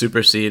kind of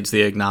supersedes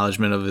the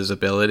acknowledgement of his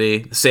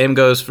ability. Same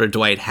goes for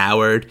Dwight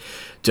Howard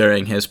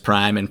during his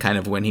prime and kind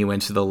of when he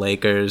went to the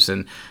Lakers.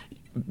 And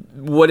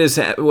what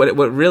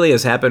really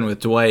has happened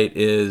with Dwight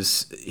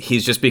is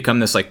he's just become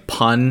this like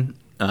pun,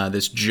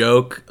 this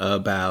joke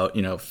about,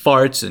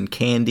 farts and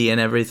candy and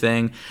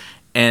everything.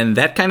 And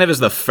that kind of is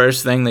the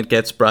first thing that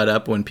gets brought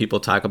up when people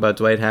talk about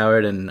Dwight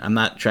Howard. And I'm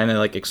not trying to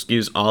like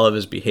excuse all of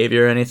his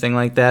behavior or anything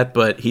like that,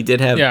 but he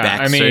did have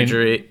back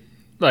surgery.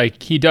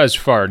 Like he does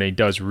fart and he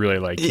does really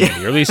like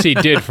candy, or at least he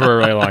did for a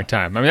really long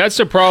time. I mean, that's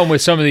the problem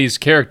with some of these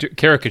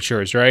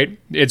caricatures, right?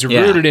 It's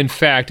rooted in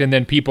fact, and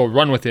then people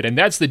run with it. And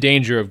that's the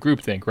danger of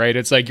groupthink, right?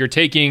 It's like you're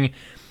taking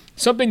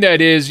something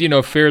that is,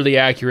 fairly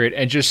accurate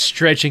and just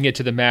stretching it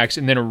to the max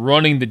and then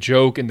running the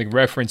joke and the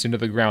reference into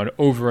the ground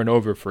over and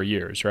over for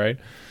years, right?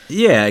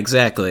 Yeah,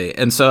 exactly.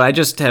 And so I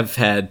just have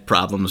had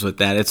problems with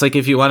that. It's like,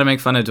 if you want to make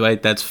fun of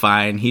Dwight, that's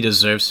fine. He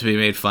deserves to be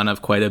made fun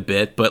of quite a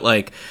bit. But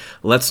like,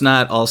 let's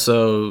not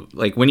also,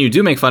 like, when you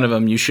do make fun of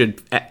him, you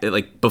should,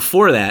 like,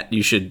 before that,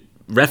 you should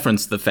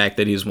reference the fact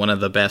that he's one of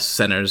the best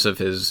centers of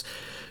his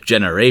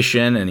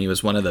generation, and he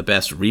was one of the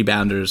best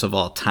rebounders of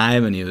all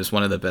time, and he was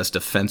one of the best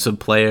defensive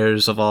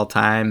players of all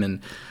time. And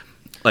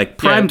Like,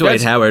 prime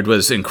Dwight Howard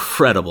was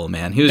incredible,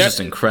 man. He was just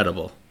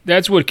incredible.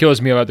 That's what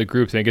kills me about the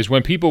group thing, is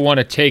when people want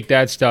to take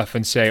that stuff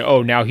and say,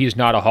 oh, now he's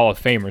not a Hall of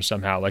Famer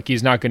somehow. Like,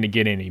 he's not going to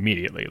get in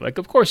immediately. Like,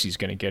 of course he's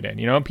going to get in.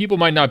 You know, people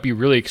might not be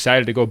really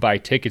excited to go buy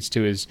tickets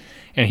to his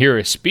and hear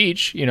his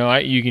speech. You know,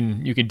 you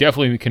can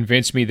definitely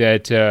convince me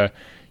that,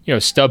 you know,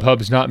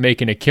 StubHub's not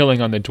making a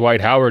killing on the Dwight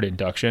Howard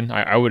induction.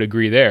 I would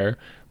agree there.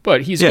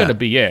 But he's going to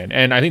be in.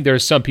 And I think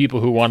there's some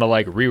people who want to,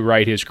 like,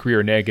 rewrite his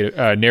career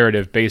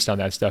narrative based on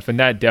that stuff. And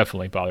that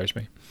definitely bothers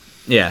me.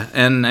 Yeah,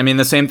 and I mean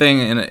the same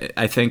thing, and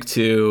I think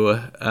to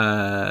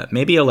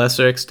maybe a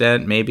lesser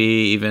extent, maybe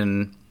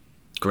even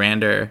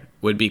grander,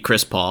 would be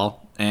Chris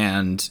Paul.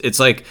 And it's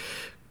like,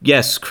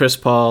 yes, Chris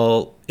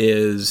Paul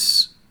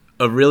is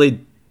a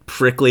really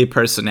prickly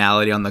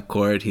personality on the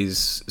court.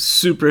 He's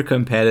super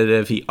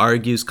competitive. He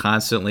argues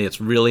constantly. It's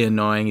really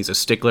annoying. He's a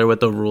stickler with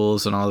the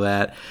rules and all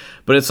that.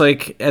 But it's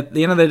like, at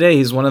the end of the day,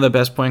 he's one of the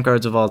best point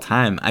guards of all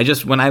time.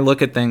 When I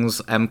look at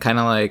things, I'm kind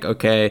of like,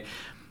 okay,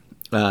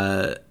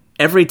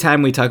 every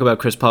time we talk about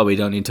Chris Paul, we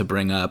don't need to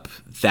bring up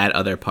that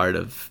other part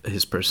of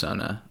his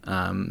persona.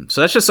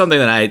 So that's just something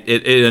that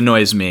it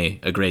annoys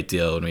me a great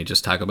deal when we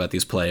just talk about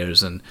these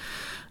players and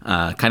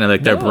kind of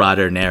like their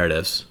broader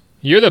narratives.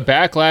 You're the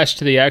backlash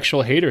to the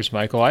actual haters,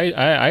 Michael.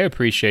 I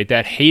appreciate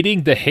that.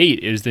 Hating the hate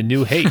is the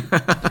new hate.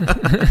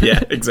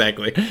 Yeah,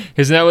 exactly.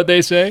 Isn't that what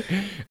they say?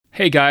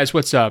 Hey guys,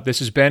 what's up?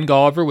 This is Ben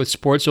Golliver with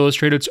Sports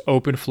Illustrated's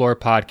Open Floor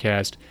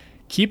podcast.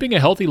 Keeping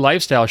a healthy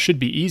lifestyle should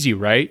be easy,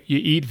 right? You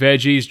eat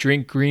veggies,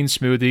 drink green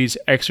smoothies,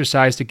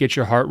 exercise to get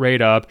your heart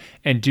rate up,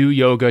 and do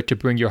yoga to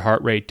bring your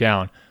heart rate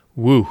down.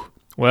 Woo.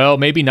 Well,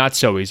 maybe not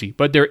so easy,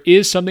 but there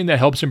is something that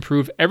helps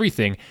improve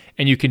everything,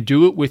 and you can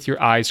do it with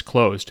your eyes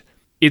closed.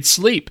 It's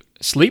sleep.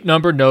 Sleep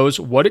Number knows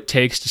what it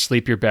takes to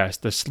sleep your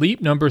best. The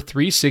Sleep Number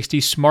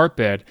 360 Smart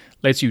Bed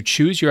lets you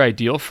choose your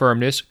ideal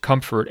firmness,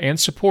 comfort, and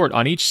support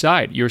on each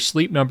side, your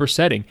Sleep Number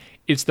setting.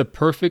 It's the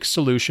perfect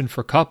solution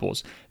for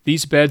couples.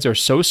 These beds are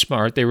so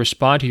smart, they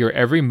respond to your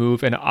every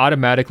move and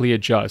automatically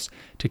adjust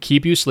to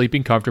keep you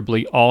sleeping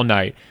comfortably all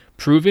night.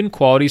 Proven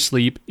quality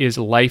sleep is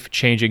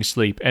life-changing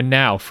sleep. And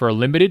now, for a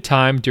limited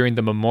time during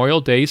the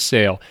Memorial Day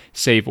sale,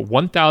 save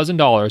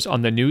 $1,000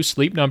 on the new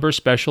Sleep Number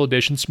Special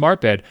Edition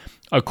Smart Bed,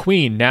 a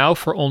queen now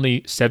for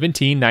only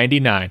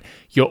 $17.99.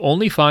 You'll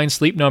only find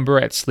Sleep Number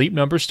at Sleep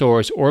Number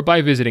stores or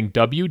by visiting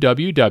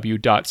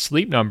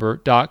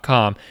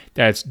www.sleepnumber.com.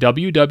 That's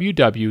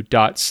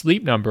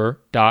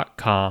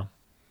www.sleepnumber.com.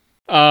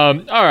 All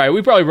right,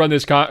 we probably run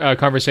this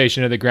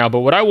conversation to the ground, but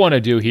what I want to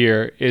do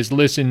here is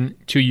listen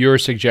to your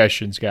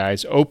suggestions,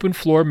 guys.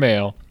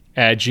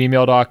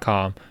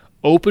 openfloormail@gmail.com.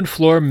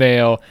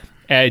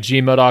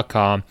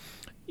 openfloormail@gmail.com.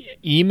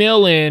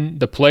 Email in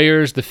the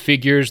players, the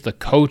figures, the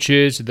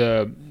coaches,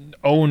 the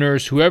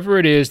owners, whoever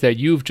it is that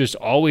you've just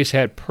always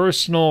had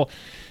personal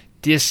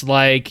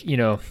dislike,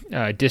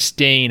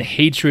 disdain,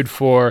 hatred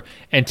for,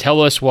 and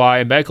tell us why.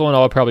 And Michael and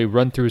I will probably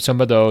run through some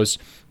of those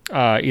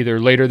either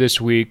later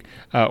this week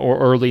or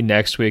early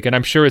next week. And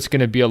I'm sure it's going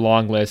to be a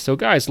long list. So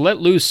guys, let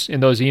loose in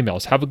those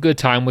emails. Have a good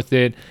time with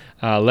it.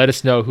 Let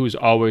us know who's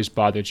always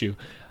bothered you.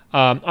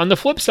 On the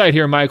flip side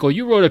here, Michael,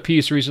 you wrote a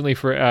piece recently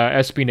for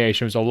SB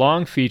Nation. It was a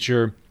long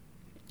feature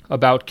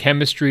about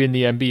chemistry in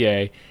the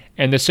NBA.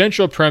 And the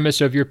central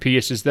premise of your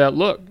piece is that,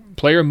 look,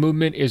 player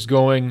movement is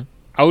going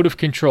out of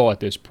control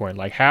at this point.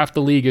 Like half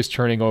the league is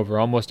turning over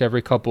almost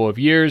every couple of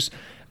years.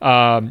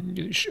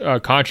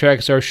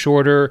 Contracts are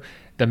shorter.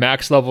 The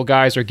max level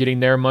guys are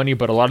getting their money,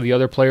 but a lot of the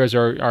other players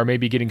are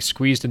maybe getting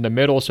squeezed in the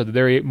middle so that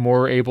they're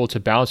more able to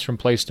bounce from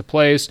place to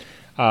place.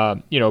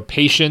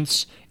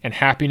 Patience and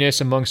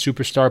happiness among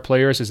superstar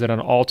players is at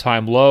an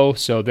all-time low,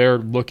 so they're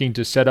looking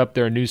to set up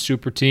their new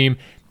super team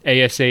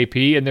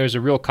ASAP, and there's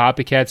a real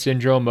copycat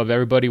syndrome of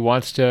everybody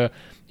wants to,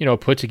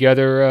 put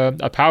together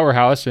a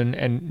powerhouse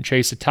and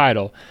chase a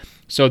title.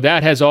 So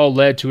that has all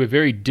led to a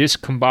very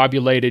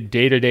discombobulated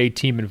day-to-day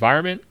team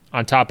environment.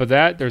 On top of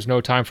that, there's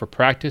no time for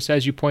practice,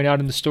 as you point out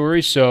in the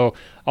story. So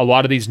a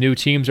lot of these new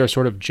teams are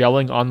sort of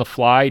gelling on the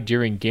fly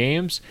during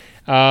games.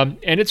 And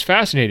it's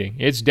fascinating.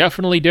 It's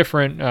definitely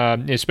different,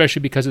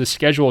 especially because of the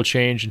schedule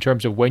change in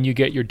terms of when you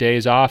get your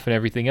days off and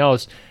everything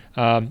else.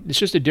 It's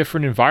just a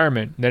different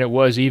environment than it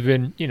was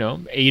even,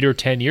 8 or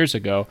 10 years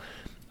ago.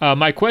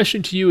 My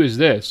question to you is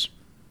this.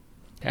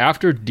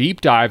 After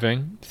deep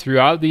diving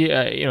throughout the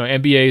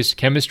NBA's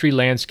chemistry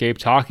landscape,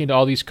 talking to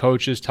all these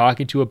coaches,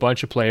 talking to a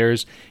bunch of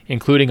players,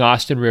 including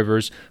Austin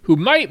Rivers, who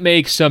might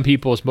make some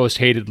people's most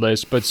hated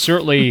list, but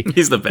certainly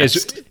he's the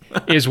best.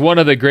 is one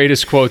of the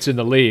greatest quotes in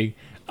the league.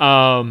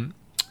 I'm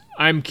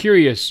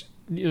curious.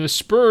 The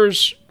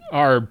Spurs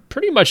are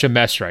pretty much a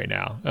mess right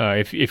now,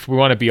 if we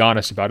want to be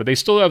honest about it. They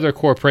still have their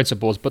core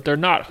principles, but they're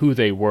not who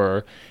they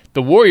were.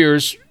 The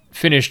Warriors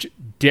finished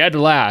dead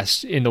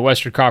last in the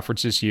Western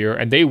Conference this year,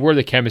 and they were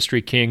the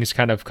chemistry kings,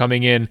 kind of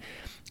coming in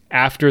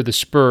after the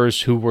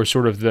Spurs, who were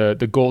sort of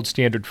the gold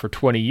standard for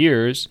 20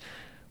 years.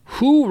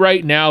 Who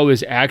right now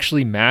is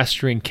actually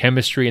mastering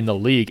chemistry in the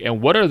league,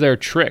 and what are their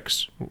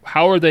tricks?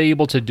 How are they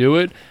able to do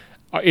it?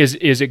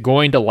 Is it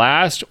going to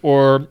last,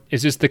 or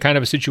is this the kind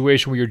of a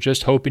situation where you're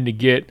just hoping to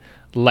get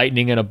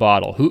lightning in a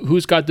bottle?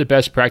 Who's got the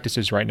best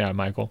practices right now,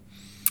 Michael?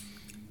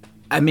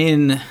 I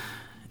mean,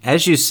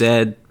 as you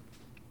said,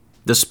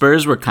 the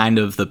Spurs were kind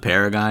of the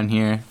paragon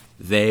here.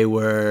 They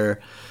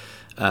were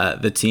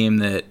the team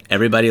that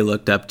everybody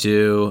looked up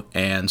to,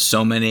 and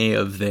so many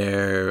of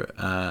their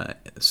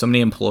so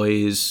many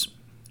employees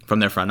from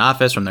their front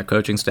office, from their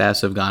coaching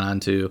staffs, have gone on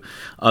to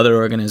other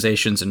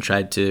organizations and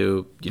tried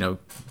to,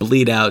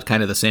 bleed out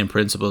kind of the same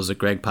principles that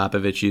Greg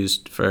Popovich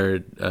used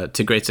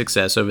to great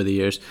success over the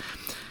years.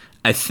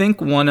 I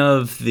think one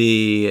of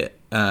the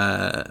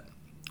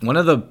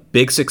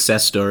big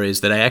success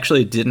stories that I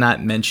actually did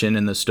not mention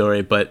in the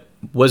story, but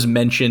was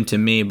mentioned to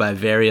me by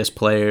various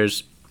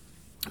players,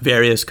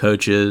 various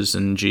coaches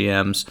and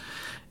GMs,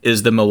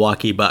 is the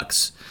Milwaukee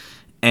Bucks.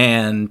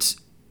 And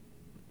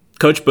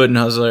Coach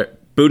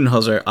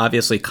Budenholzer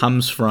obviously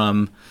comes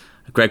from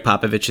Greg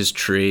Popovich's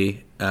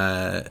tree.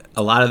 A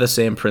lot of the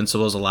same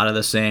principles, a lot of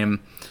the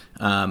same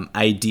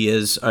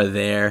ideas are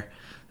there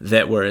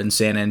that were in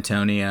San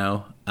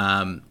Antonio.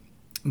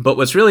 But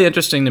what's really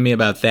interesting to me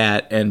about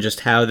that, and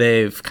just how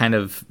they've kind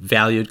of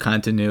valued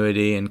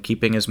continuity and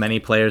keeping as many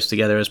players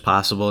together as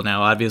possible.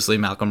 Now, obviously,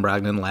 Malcolm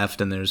Brogdon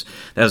left, and that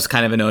was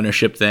kind of an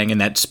ownership thing,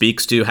 and that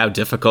speaks to how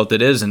difficult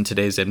it is in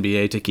today's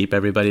NBA to keep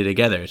everybody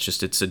together.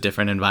 It's a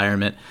different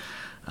environment.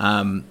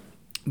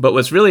 But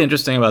what's really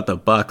interesting about the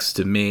Bucks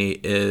to me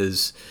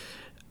is,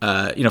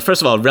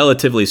 first of all,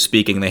 relatively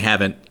speaking,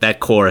 that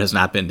core has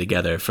not been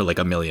together for like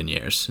a million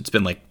years. It's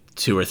been like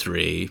 2 or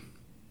 3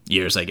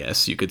 years, I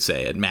guess you could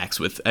say, at max.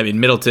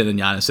 Middleton and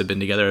Giannis have been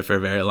together for a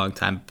very long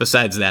time.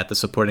 Besides that, the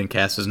supporting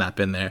cast has not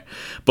been there.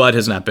 Bud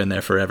has not been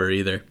there forever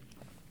either.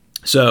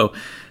 So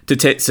to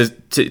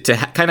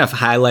kind of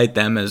highlight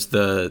them as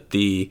the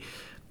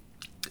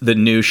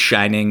new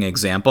shining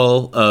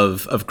example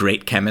of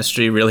great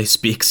chemistry really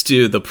speaks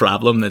to the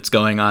problem that's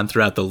going on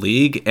throughout the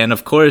league. And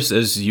of course,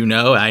 as you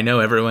know, I know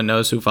everyone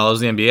knows who follows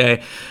the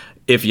NBA,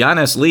 if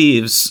Giannis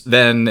leaves,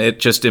 then it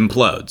just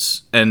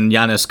implodes, and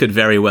Giannis could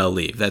very well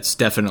leave. That's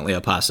definitely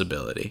a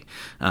possibility.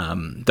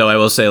 Though I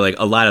will say, like,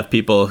 a lot of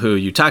people who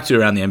you talk to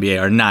around the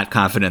NBA are not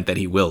confident that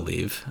he will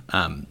leave.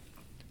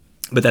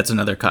 But that's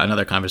another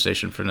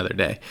conversation for another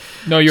day.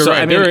 No, you're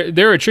right. I mean,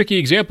 they're a tricky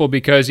example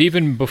because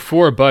even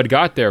before Bud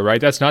got there,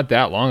 right? That's not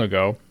that long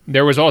ago.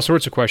 There was all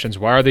sorts of questions.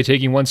 Why are they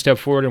taking one step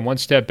forward and one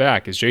step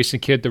back? Is Jason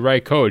Kidd the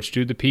right coach?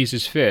 Do the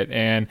pieces fit?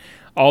 And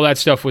all that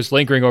stuff was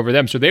lingering over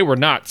them. So they were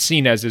not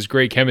seen as this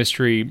great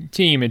chemistry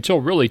team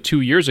until really 2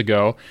 years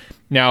ago.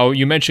 Now,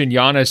 you mentioned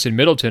Giannis and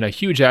Middleton. A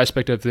huge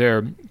aspect of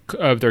their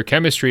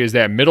chemistry is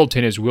that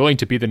Middleton is willing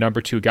to be the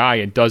number 2 guy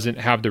and doesn't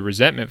have the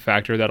resentment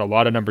factor that a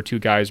lot of number 2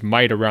 guys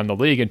might around the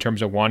league in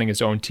terms of wanting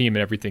his own team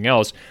and everything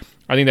else.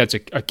 I think that's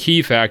a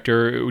key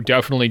factor. It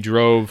definitely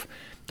drove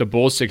the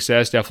Bulls'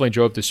 success, definitely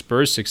drove the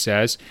Spurs'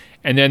 success.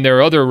 And then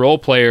their other role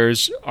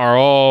players are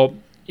all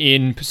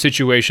in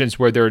situations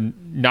where they're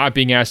not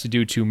being asked to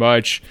do too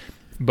much,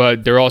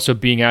 but they're also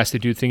being asked to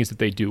do things that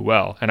they do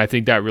well. And I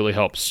think that really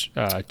helps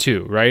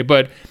too, right?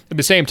 But at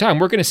the same time,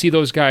 we're going to see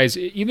those guys,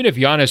 even if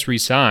Giannis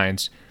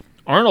resigns,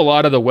 aren't a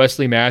lot of the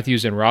Wesley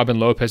Matthews and Robin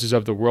Lopez's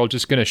of the world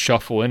just going to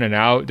shuffle in and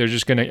out? They're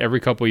just going to, every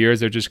couple of years,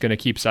 they're just going to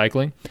keep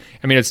cycling.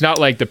 I mean, it's not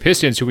like the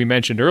Pistons, who we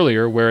mentioned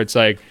earlier, where it's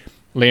like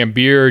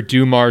Lambeer,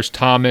 Dumars,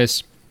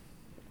 Thomas,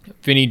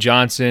 Vinnie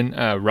Johnson,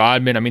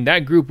 Rodman. I mean,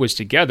 that group was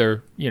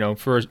together,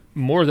 for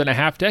more than a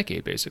half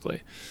decade,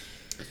 basically.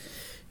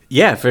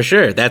 Yeah, for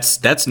sure.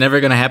 That's never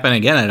going to happen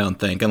again, I don't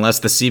think, unless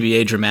the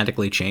CBA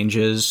dramatically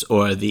changes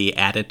or the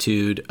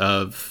attitude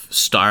of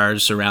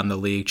stars around the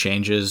league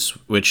changes,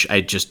 which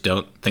I just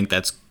don't think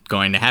that's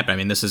going to happen. I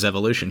mean, this is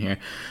evolution here.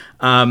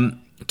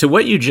 To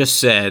what you just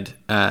said,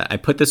 I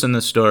put this in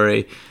the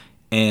story,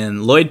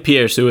 and Lloyd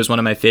Pierce, who was one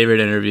of my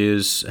favorite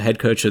interviews, head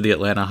coach of the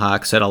Atlanta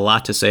Hawks, had a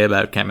lot to say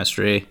about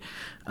chemistry,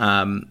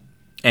 and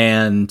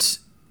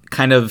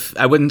kind of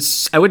I wouldn't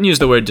use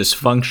the word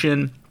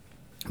dysfunction,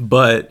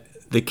 but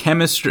the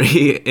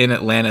chemistry in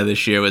Atlanta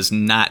this year was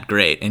not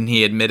great, and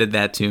he admitted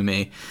that to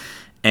me.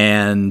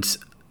 And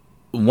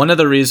one of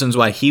the reasons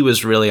why he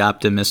was really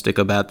optimistic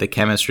about the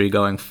chemistry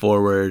going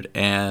forward,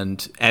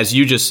 and as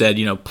you just said,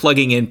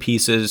 plugging in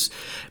pieces,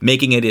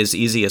 making it as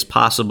easy as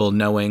possible,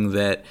 knowing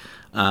that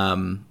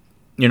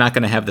you're not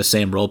going to have the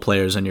same role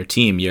players on your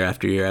team year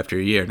after year after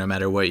year, no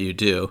matter what you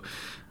do.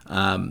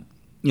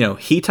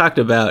 He talked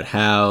about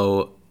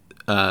how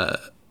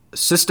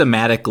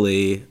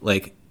systematically,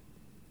 like,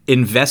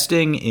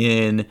 investing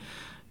in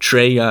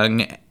Trae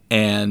Young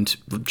and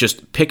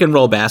just pick and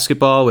roll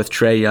basketball with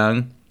Trae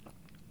Young,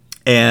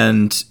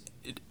 and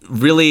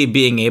really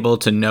being able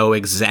to know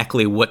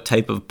exactly what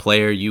type of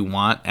player you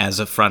want as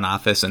a front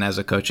office and as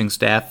a coaching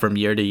staff from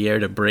year to year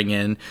to bring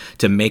in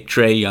to make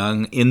Trae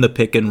Young in the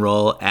pick and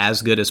roll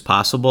as good as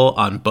possible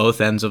on both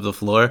ends of the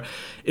floor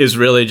is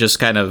really just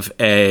kind of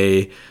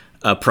a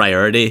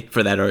priority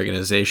for that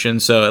organization.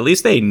 So at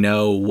least they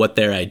know what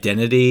they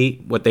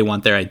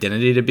want their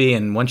identity to be.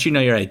 And once you know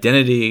your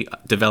identity,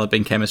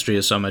 developing chemistry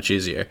is so much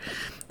easier.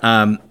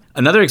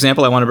 Another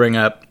example I want to bring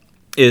up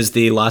is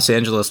the Los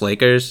Angeles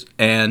Lakers.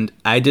 And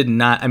I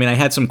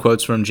had some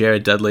quotes from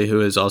Jared Dudley,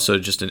 who is also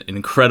just an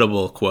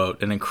incredible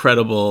quote,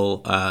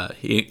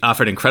 he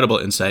offered incredible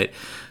insight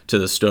to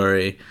the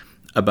story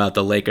about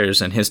the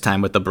Lakers and his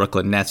time with the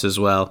Brooklyn Nets as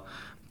well.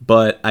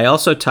 But I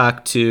also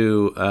talked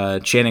to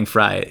Channing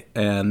Frye,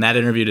 and that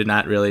interview did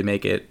not really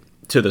make it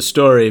to the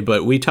story,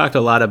 but we talked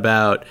a lot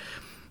about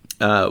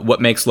what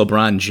makes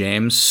LeBron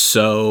James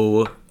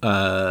so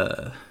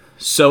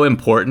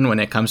important when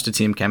it comes to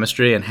team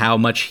chemistry, and how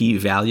much he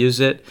values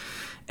it,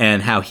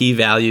 and how he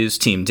values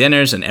team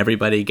dinners and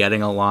everybody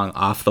getting along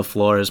off the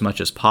floor as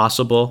much as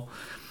possible.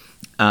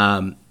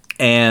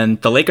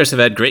 And the Lakers have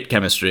had great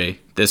chemistry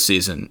this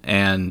season.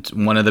 And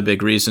one of the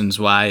big reasons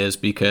why is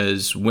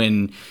because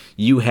when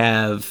you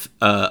have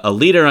a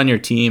leader on your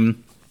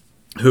team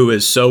who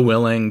is so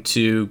willing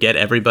to get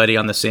everybody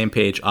on the same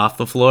page off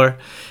the floor,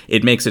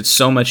 it makes it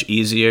so much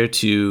easier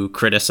to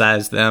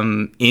criticize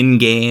them in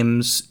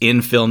games,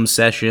 in film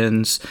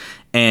sessions,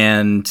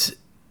 and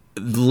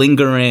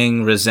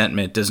lingering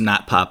resentment does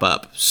not pop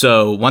up.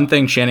 So one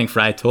thing Channing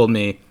Frye told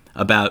me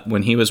about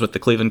when he was with the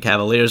Cleveland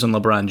Cavaliers and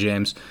LeBron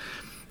James,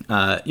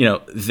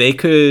 they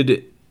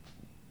could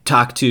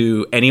talk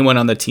to anyone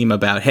on the team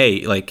about,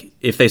 hey, like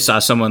if they saw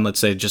someone, let's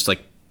say, just like,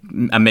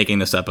 I'm making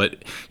this up,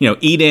 but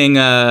eating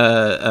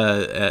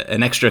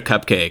an extra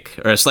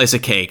cupcake or a slice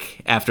of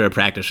cake after a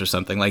practice or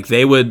something, like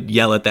they would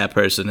yell at that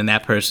person, and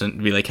that person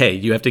would be like, hey,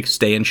 you have to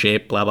stay in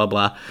shape, blah, blah,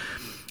 blah.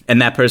 And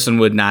that person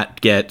would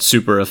not get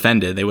super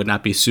offended. They would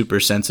not be super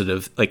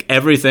sensitive. Like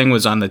everything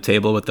was on the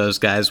table with those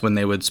guys when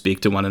they would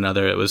speak to one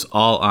another. It was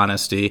all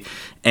honesty.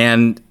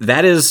 And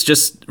that is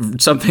just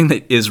something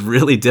that is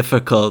really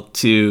difficult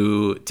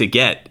to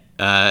get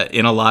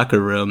in a locker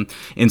room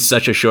in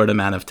such a short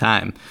amount of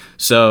time.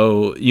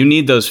 So you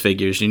need those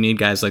figures. You need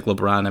guys like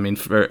LeBron. I mean,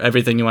 for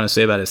everything you want to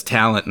say about his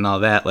talent and all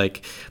that,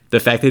 like the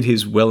fact that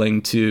he's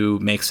willing to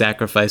make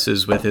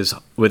sacrifices with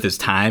his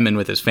time and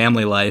with his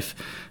family life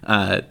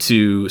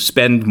to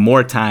spend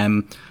more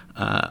time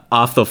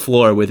off the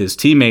floor with his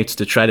teammates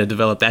to try to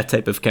develop that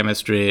type of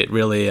chemistry, it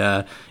really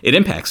it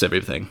impacts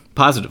everything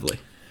positively.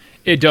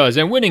 It does,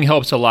 and winning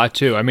helps a lot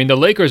too. I mean, the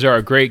Lakers are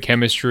a great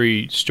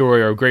chemistry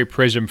story, or a great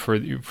prism for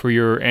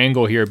your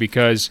angle here,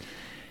 because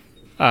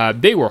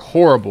they were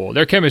horrible.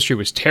 Their chemistry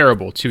was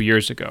terrible 2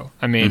 years ago.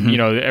 I mean,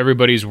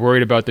 everybody's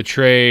worried about the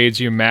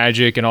trades,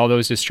 Magic, and all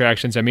those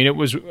distractions. I mean, it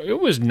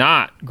was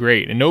not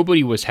great, and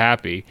nobody was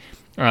happy.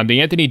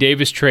 The Anthony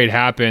Davis trade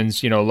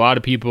happens. A lot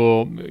of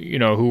people,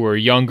 who are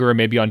younger and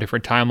maybe on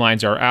different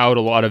timelines are out.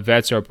 A lot of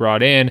vets are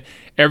brought in.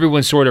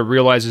 Everyone sort of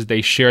realizes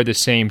they share the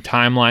same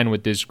timeline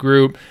with this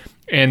group.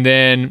 And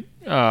then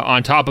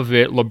on top of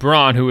it,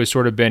 LeBron, who has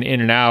sort of been in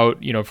and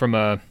out, from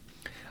a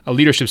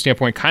leadership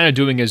standpoint, kind of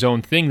doing his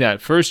own thing that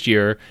first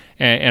year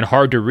and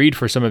hard to read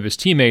for some of his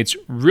teammates,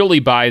 really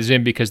buys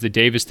in because the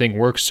Davis thing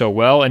works so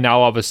well. And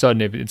now all of a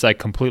sudden it's like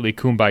completely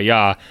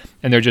kumbaya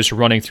and they're just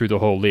running through the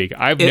whole league.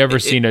 I've never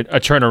seen a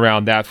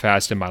turnaround that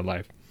fast in my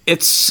life.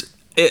 It's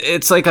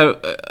like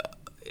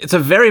it's a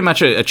very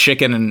much a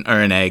chicken or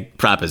an egg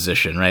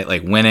proposition, right?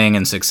 Like winning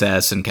and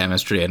success and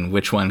chemistry, and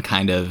which one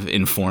kind of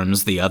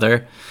informs the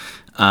other.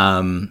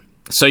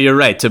 So you're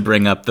right to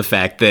bring up the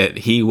fact that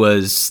he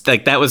was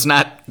like, that was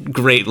not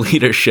great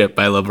leadership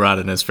by LeBron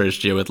in his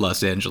first year with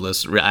Los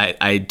Angeles.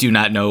 I do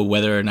not know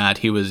whether or not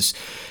he was,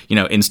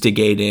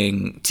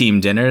 instigating team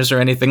dinners or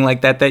anything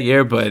like that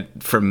year, but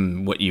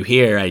from what you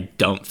hear, I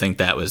don't think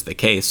that was the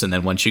case. And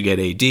then once you get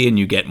AD and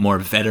you get more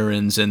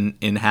veterans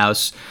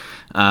in-house,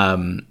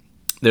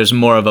 there's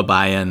more of a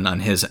buy-in on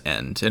his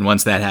end. And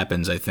once that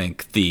happens, I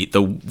think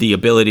the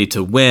ability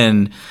to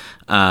win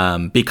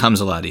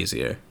becomes a lot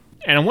easier.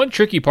 And one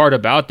tricky part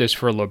about this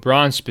for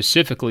LeBron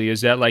specifically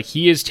is that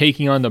he is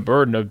taking on the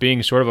burden of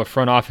being sort of a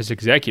front office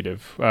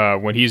executive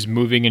when he's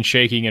moving and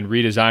shaking and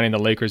redesigning the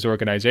Lakers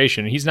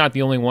organization. He's not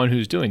the only one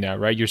who's doing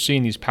that, right? You're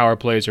seeing these power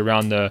plays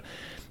around the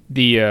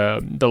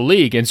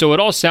league. And so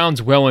it all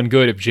sounds well and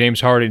good if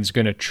James Harden's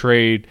going to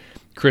trade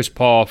Chris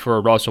Paul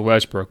for Russell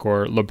Westbrook,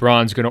 or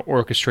LeBron's going to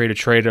orchestrate a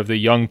trade of the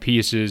young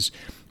pieces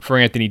for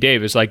Anthony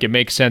Davis. Like, it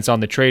makes sense on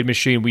the trade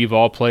machine. We've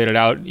all played it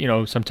out,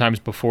 sometimes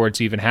before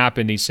it's even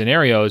happened, these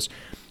scenarios.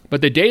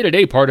 But the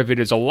day-to-day part of it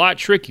is a lot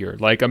trickier.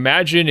 Like,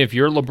 imagine if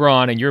you're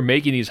LeBron and you're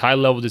making these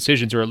high-level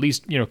decisions, or at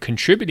least,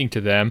 contributing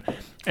to them,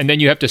 and then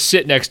you have to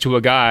sit next to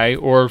a guy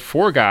or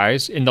four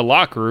guys in the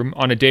locker room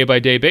on a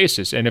day-by-day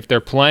basis. And if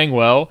they're playing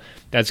well,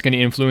 that's going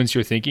to influence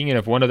your thinking. And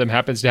if one of them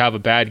happens to have a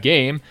bad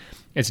game,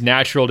 it's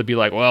natural to be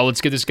like, well,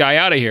 let's get this guy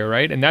out of here,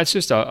 right? And that's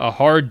just a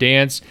hard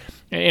dance.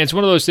 And it's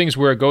one of those things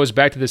where it goes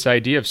back to this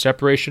idea of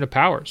separation of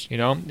powers.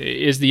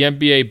 Is the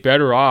NBA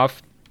better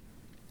off,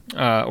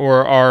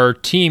 or are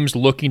teams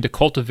looking to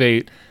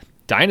cultivate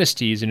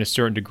dynasties in a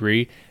certain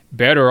degree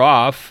better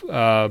off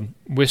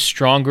with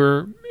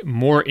stronger,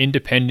 more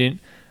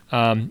independent,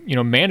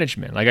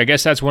 management? Like, I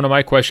guess that's one of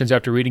my questions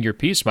after reading your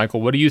piece,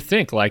 Michael. What do you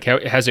think? Like,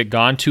 has it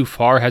gone too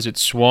far? Has it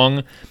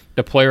swung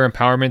the player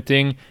empowerment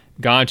thing,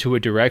 gone to a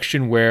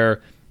direction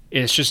where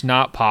it's just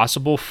not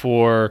possible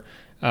for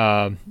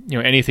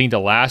anything to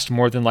last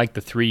more than like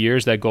the 3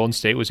 years that Golden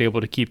State was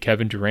able to keep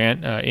Kevin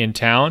Durant in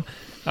town?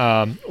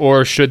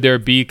 Or should there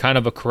be kind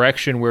of a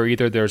correction where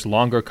either there's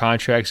longer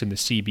contracts in the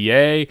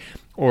CBA,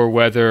 or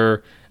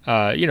whether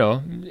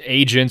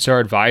agents are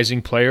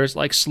advising players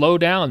like, slow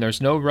down, there's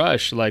no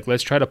rush, like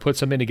let's try to put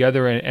something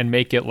together and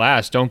make it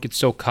last. Don't get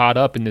so caught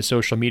up in the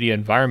social media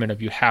environment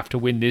of you have to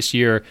win this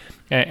year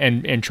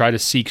and try to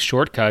seek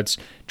shortcuts.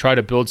 Try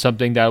to build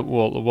something that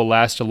will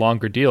last a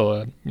longer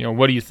deal.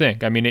 What do you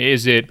think? I mean,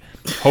 is it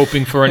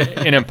hoping for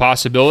an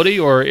impossibility,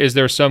 or is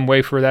there some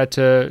way for that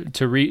to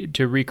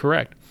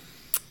recorrect?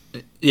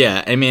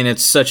 Yeah, I mean,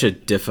 it's such a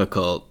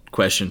difficult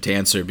question to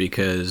answer,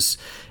 because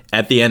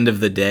at the end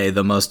of the day,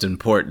 the most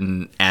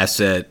important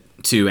asset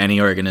to any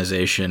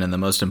organization and the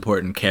most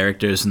important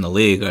characters in the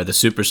league are the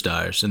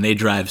superstars, and they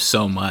drive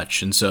so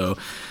much. And so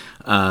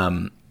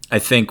I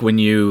think when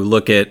you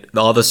look at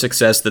all the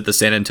success that the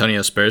San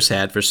Antonio Spurs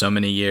had for so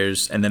many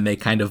years, and then they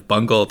kind of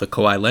bungle the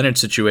Kawhi Leonard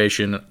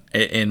situation,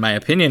 in my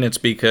opinion, it's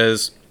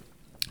because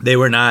they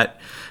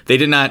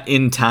did not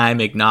in time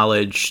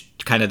acknowledge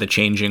kind of the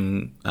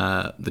changing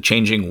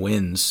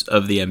winds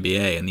of the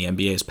NBA and the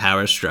NBA's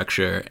power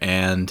structure,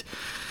 and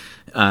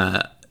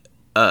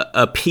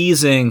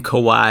appeasing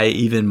Kawhi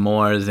even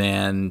more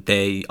than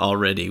they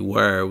already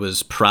were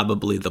was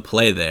probably the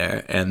play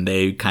there, and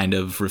they kind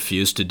of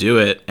refused to do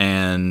it,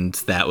 and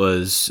that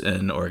was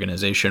an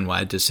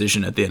organization-wide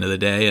decision at the end of the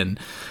day. And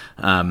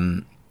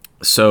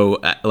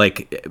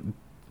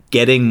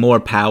getting more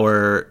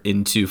power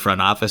into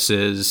front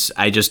offices,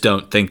 I just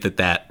don't think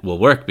that will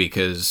work,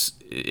 because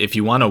if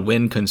you want to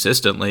win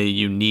consistently,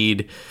 you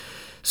need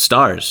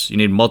stars. You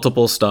need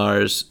multiple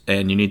stars,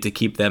 and you need to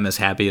keep them as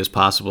happy as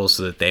possible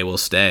so that they will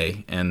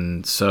stay.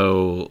 And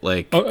so,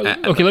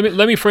 okay,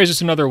 let me phrase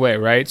this another way,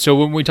 right? So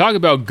when we talk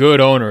about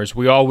good owners,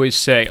 we always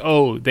say,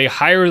 oh, they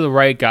hire the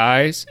right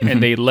guys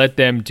and they let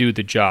them do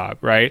the job,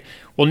 right?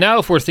 Well, now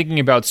if we're thinking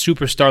about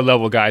superstar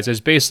level guys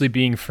as basically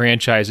being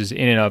franchises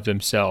in and of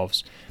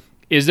themselves,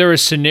 is there a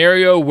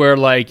scenario where,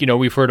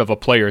 we've heard of a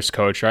player's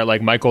coach, right?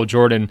 Like Michael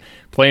Jordan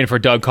playing for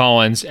Doug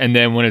Collins, and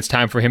then when it's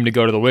time for him to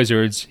go to the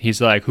Wizards,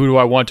 he's like, who do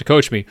I want to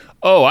coach me?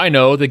 Oh, I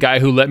know, the guy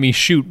who let me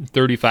shoot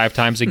 35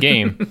 times a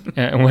game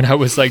when I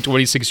was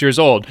 26 years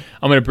old.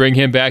 I'm going to bring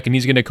him back, and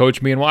he's going to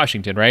coach me in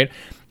Washington, right?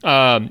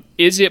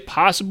 Is it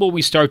possible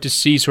we start to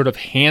see sort of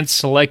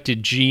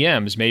hand-selected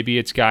GMs? Maybe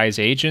it's guys'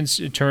 agents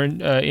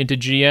turn into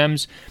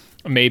GMs.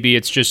 Maybe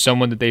it's just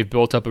someone that they've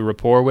built up a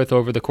rapport with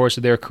over the course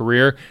of their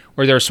career,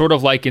 where they're sort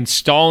of like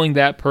installing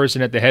that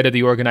person at the head of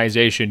the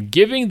organization,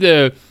 giving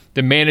the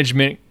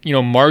management,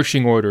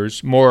 marching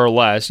orders, more or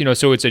less.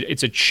 So it's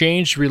a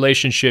changed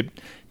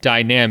relationship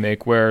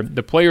dynamic where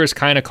the player is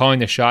kind of calling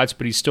the shots,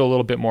 but he's still a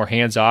little bit more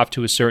hands-off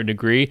to a certain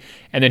degree,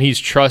 and then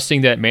he's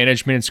trusting that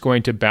management is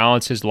going to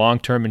balance his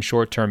long-term and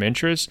short-term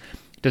interests.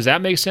 Does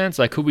that make sense?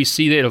 Could we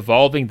see it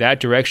evolving that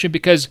direction?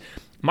 Because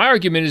my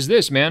argument is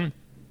this, man.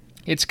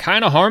 It's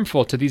kind of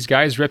harmful to these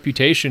guys'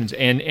 reputations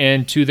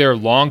and to their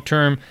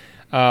long-term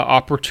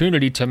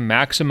opportunity to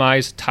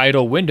maximize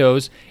title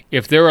windows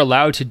if they're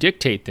allowed to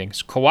dictate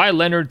things. Kawhi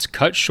Leonard's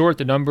cut short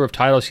the number of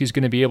titles he's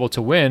going to be able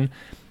to win,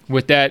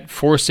 with that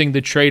forcing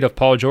the trade of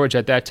Paul George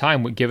at that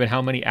time, given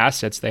how many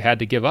assets they had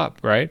to give up,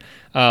 right?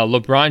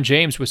 LeBron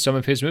James, with some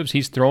of his moves,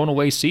 he's thrown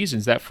away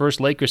seasons. That first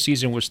Lakers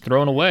season was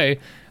thrown away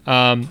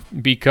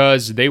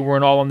because they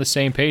weren't all on the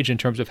same page in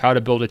terms of how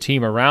to build a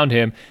team around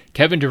him.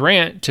 Kevin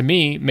Durant, to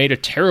me, made a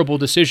terrible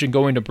decision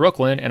going to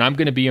Brooklyn, and I'm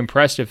going to be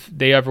impressed if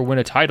they ever win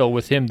a title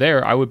with him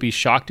there. I would be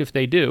shocked if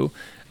they do.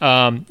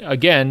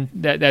 Again,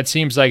 that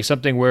seems like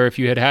something where if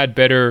you had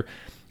better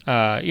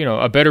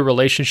a better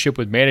relationship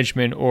with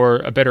management or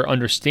a better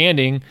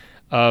understanding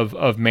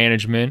of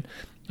management,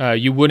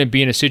 you wouldn't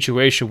be in a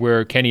situation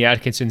where Kenny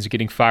Atkinson's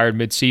getting fired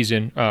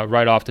mid-season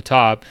right off the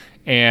top,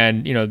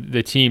 and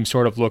the team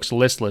sort of looks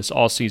listless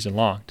all season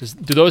long.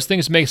 Do those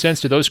things make sense?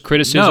 Do those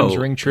criticisms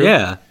ring true?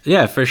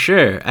 Yeah, for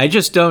sure. I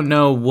just don't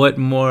know what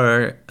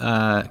more,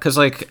 because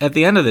at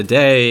the end of the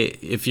day,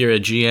 if you're a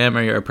GM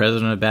or you're a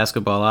president of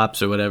basketball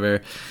ops or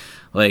whatever,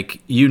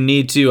 you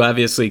need to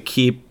obviously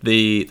keep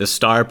the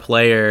star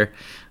player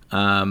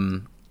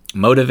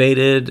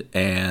motivated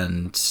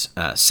and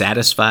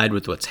satisfied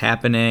with what's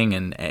happening,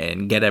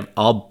 and get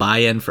all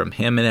buy-in from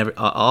him and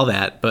all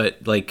that. But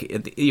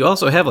you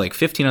also have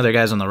 15 other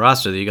guys on the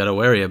roster that you got to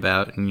worry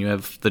about, and you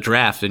have the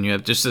draft, and you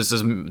have just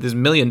this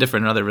million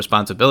different other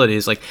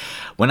responsibilities.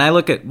 When I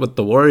look at what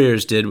the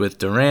Warriors did with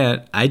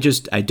Durant, I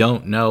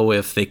don't know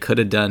if they could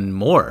have done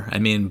more. I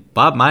mean,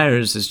 Bob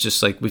Myers is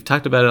just we've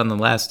talked about it on the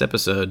last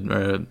episode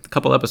or a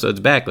couple episodes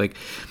back.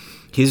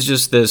 He's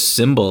just this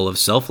symbol of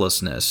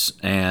selflessness,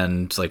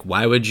 and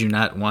why would you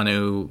not want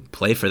to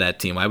play for that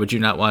team? Why would you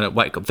not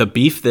want to? The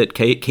beef that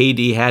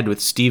KD had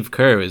with Steve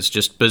Kerr is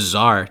just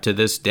bizarre to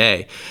this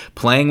day.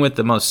 Playing with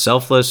the most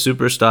selfless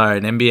superstar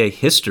in NBA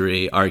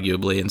history,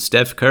 arguably, in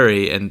Steph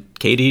Curry, and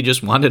KD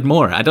just wanted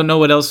more. I don't know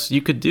what else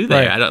you could do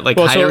there. Right. I don't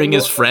hiring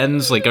his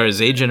friends, or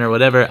his agent or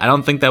whatever. I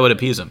don't think that would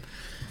appease him.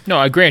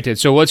 No, granted.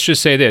 So let's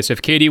just say this: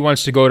 if KD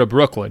wants to go to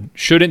Brooklyn,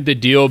 shouldn't the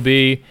deal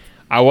be,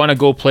 I want to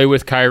go play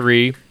with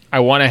Kyrie. I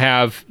want to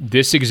have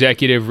this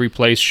executive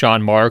replace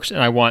Sean Marks,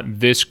 and I want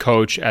this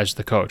coach as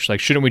the coach. Like,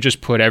 shouldn't we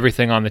just put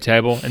everything on the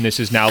table? And this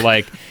is now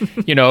like,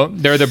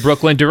 they're the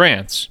Brooklyn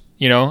Durants,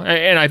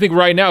 And I think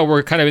right now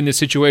we're kind of in this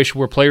situation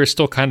where players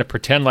still kind of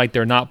pretend like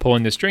they're not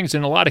pulling the strings.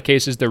 In a lot of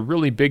cases, they're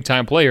really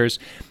big-time players,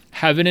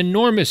 have an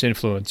enormous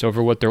influence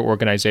over what their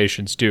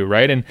organizations do,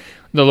 right? And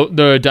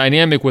the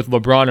dynamic with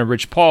LeBron and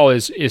Rich Paul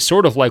is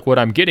sort of like what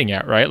I'm getting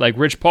at, right? Like,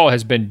 Rich Paul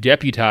has been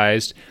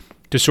deputized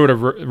to sort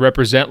of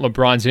represent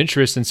LeBron's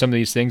interest in some of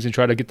these things and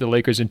try to get the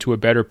Lakers into a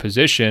better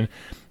position.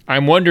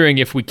 I'm wondering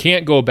if we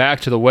can't go back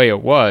to the way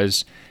it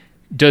was,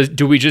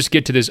 do we just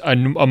get to this a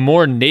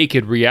more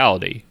naked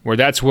reality where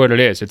that's what it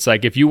is? It's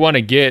like, if you want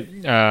to get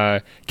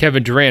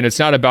Kevin Durant, it's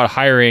not about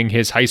hiring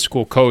his high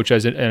school coach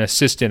as an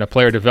assistant, a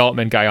player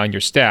development guy on your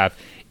staff.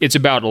 It's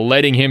about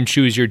letting him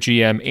choose your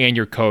GM and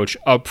your coach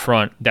up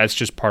front. That's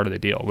just part of the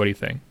deal. What do you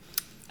think?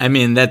 I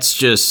mean,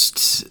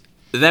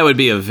 that would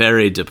be a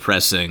very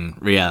depressing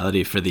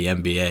reality for the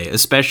NBA,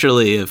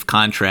 especially if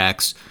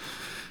contracts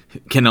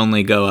can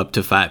only go up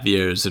to 5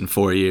 years and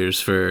 4 years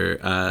for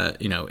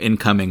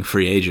incoming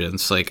free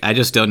agents. Like, I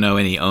just don't know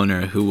any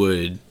owner who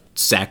would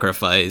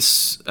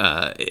sacrifice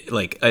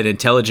like an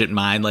intelligent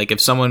mind. Like,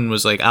 if someone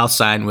was like, I'll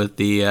sign with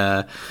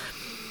the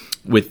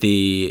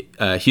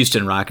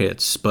Houston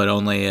Rockets, but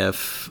only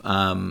if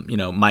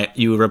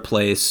you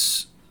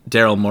replace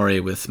Daryl Morey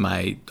with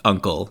my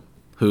uncle,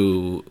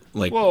 who,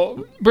 like,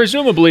 well,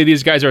 presumably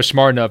these guys are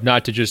smart enough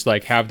not to just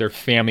like have their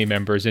family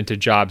members into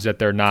jobs that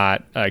they're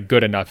not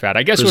good enough at.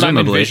 I guess what I'm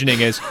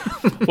envisioning is,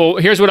 well,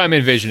 here's what I'm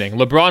envisioning.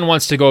 LeBron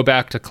wants to go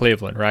back to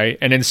Cleveland, right?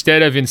 And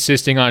instead of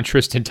insisting on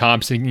Tristan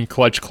Thompson and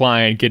Clutch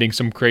Klein getting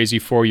some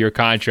crazy 4-year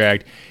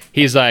contract,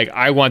 he's like,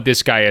 I want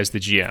this guy as the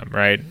GM,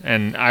 right?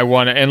 And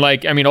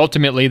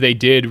ultimately they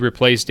did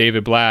replace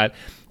David Blatt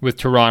with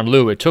Tyronn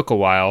Lue. It took a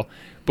while.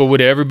 But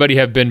would everybody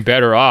have been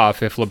better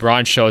off if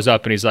LeBron shows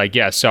up and he's like,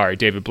 yeah, sorry,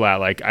 David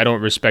Blatt, like, I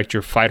don't respect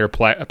your fighter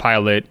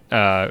pilot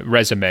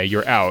resume.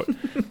 You're out.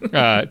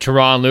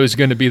 Tyronn Lue is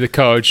going to be the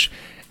coach.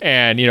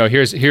 And,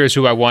 here's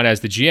who I want as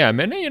the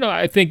GM. And,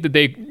 I think that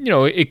they,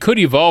 it could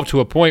evolve to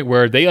a point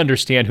where they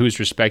understand who's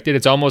respected.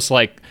 It's almost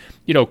like,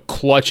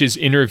 Clutch is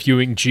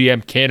interviewing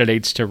GM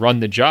candidates to run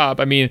the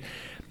job. I mean,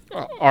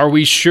 are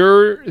we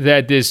sure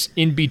that this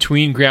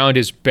in-between ground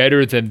is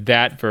better than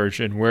that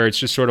version where it's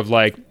just sort of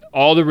like,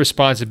 all the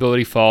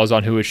responsibility falls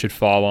on who it should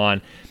fall on.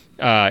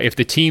 If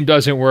the team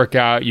doesn't work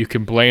out, you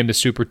can blame the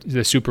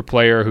super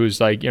player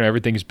who's like,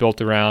 everything's built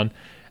around.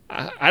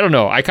 I don't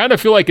know. I kind of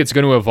feel like it's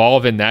going to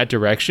evolve in that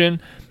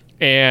direction,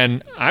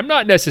 and I'm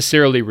not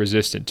necessarily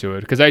resistant to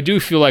it because I do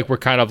feel like we're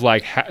kind of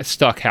like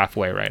stuck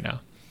halfway right now.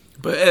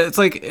 But it's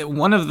like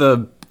one of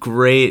the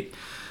great,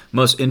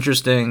 most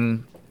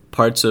interesting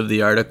parts of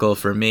the article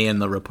for me in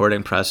the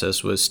reporting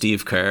process was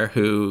Steve Kerr,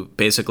 who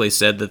basically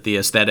said that the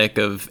aesthetic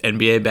of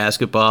NBA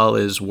basketball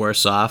is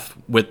worse off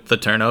with the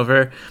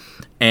turnover,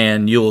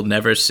 and you'll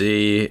never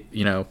see,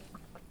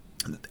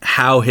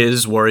 how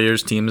his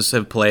Warriors teams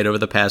have played over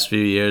the past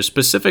few years,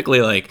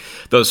 specifically like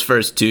those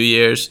first 2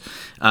 years,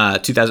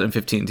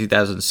 2015,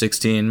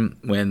 2016,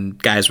 when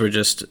guys were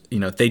just,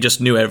 they just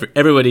knew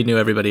everybody knew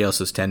everybody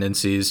else's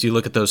tendencies. You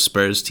look at those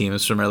Spurs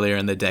teams from earlier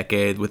in the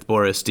decade with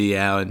Boris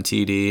Diaw and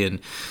TD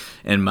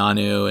and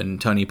Manu and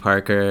Tony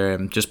Parker,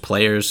 and just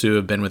players who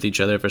have been with each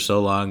other for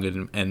so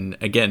long and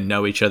again,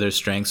 know each other's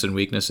strengths and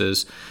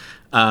weaknesses.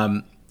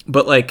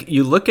 But like,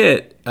 you look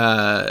at,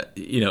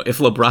 if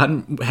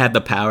LeBron had the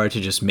power to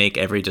just make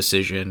every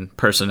decision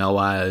personnel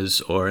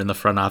wise or in the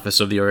front office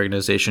of the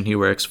organization he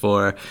works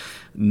for,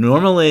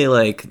 normally,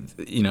 like,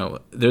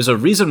 there's a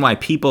reason why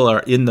people are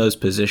in those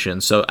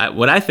positions. So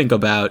what I think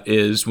about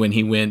is when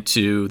he went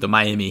to the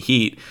Miami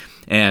Heat,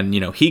 and,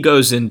 he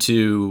goes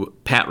into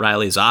Pat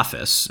Riley's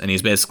office and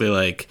he's basically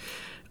like,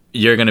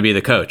 you're going to be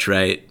the coach,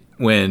 right?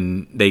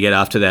 When they get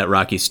off to that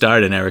rocky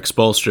start and Eric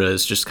Spoelstra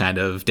is just kind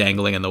of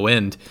dangling in the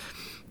wind.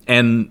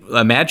 And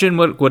imagine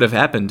what would have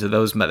happened to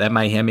that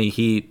Miami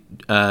Heat,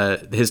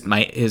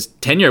 his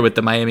tenure with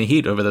the Miami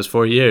Heat over those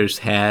 4 years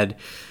had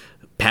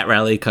Pat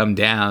Riley come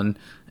down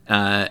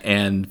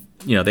and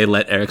they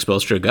let Eric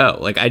Spoelstra go.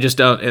 Like, I just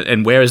don't.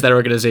 And where is that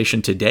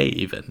organization today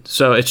even?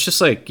 So it's just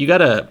like, you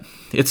gotta.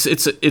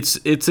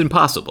 It's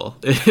impossible.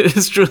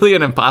 It's truly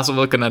an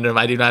impossible conundrum.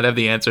 I do not have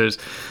the answers.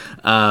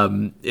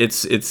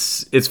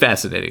 It's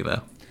fascinating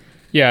though.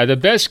 Yeah, the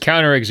best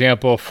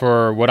counterexample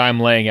for what I'm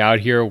laying out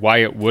here, why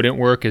it wouldn't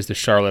work, is the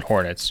Charlotte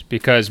Hornets.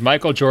 Because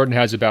Michael Jordan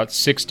has about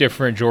 6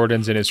 different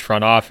Jordans in his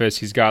front office.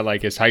 He's got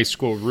like his high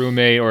school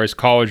roommate or his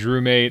college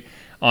roommate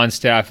on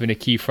staff in a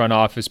key front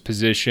office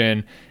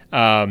position.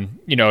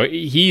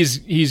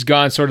 He's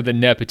gone sort of the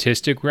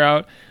nepotistic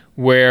route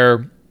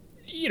where,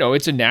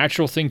 it's a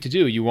natural thing to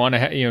do. You want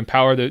to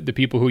empower the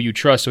people who you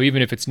trust. So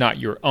even if it's not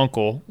your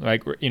uncle,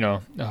 like,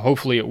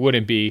 hopefully it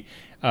wouldn't be,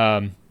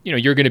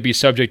 you're going to be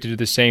subjected to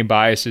the same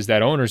biases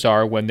that owners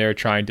are when they're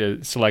trying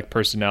to select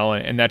personnel,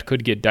 and that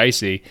could get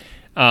dicey.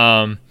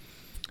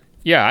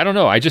 Yeah, I don't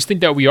know. I just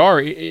think that we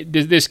are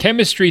this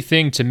chemistry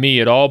thing. To me,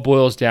 it all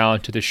boils down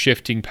to the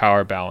shifting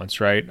power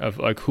balance, right? Of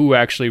like who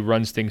actually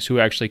runs things, who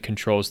actually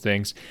controls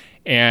things.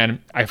 And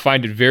I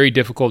find it very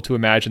difficult to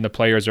imagine the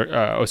Players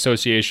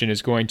Association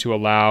is going to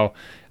allow,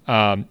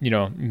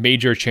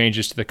 major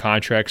changes to the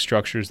contract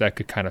structures that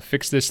could kind of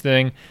fix this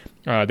thing.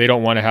 They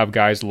don't want to have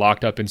guys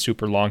locked up in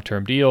super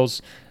long-term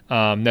deals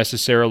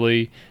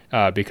necessarily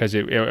because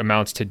it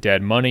amounts to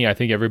dead money. I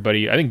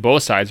think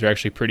both sides are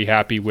actually pretty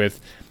happy with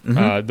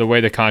the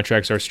way the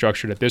contracts are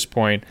structured at this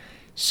point.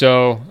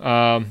 So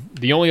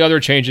the only other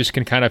changes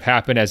can kind of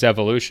happen as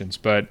evolutions.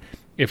 But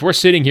if we're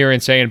sitting here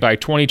and saying by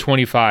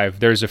 2025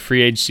 there's a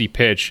free agency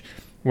pitch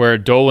where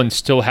Dolan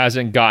still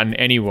hasn't gotten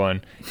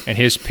anyone, and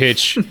his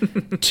pitch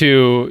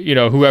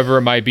to whoever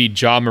it might be,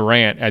 Ja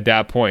Morant at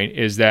that point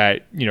is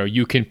that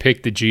you can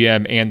pick the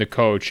GM and the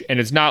coach, and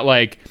it's not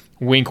like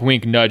wink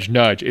wink nudge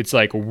nudge. It's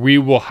like we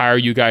will hire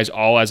you guys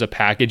all as a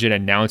package and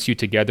announce you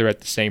together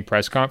at the same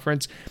press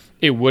conference.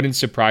 It wouldn't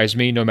surprise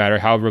me, no matter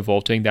how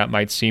revolting that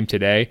might seem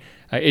today.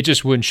 It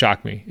just wouldn't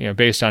shock me,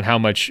 based on how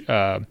much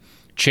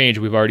change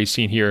we've already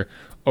seen here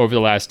over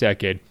the last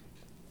decade.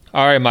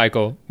 All right,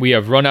 Michael, we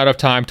have run out of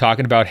time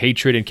talking about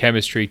hatred and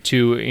chemistry,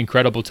 two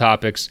incredible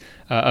topics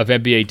of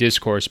NBA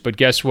discourse. But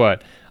guess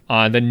what?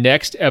 On the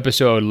next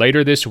episode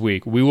later this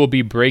week, we will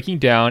be breaking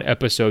down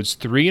episodes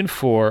 3 and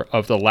 4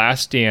 of The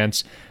Last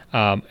Dance,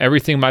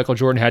 everything Michael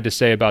Jordan had to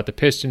say about the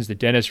Pistons, the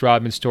Dennis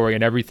Rodman story,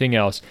 and everything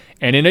else.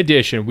 And in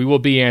addition, we will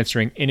be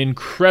answering an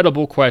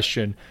incredible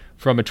question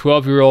from a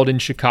 12-year-old in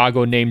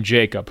Chicago named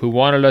Jacob, who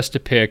wanted us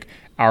to pick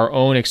our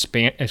own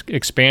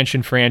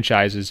expansion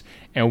franchises,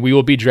 and we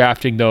will be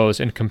drafting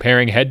those and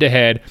comparing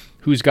head-to-head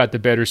who's got the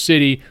better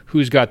city,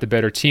 who's got the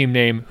better team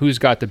name, who's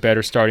got the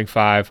better starting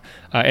five,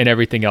 and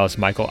everything else,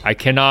 Michael. I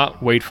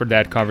cannot wait for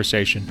that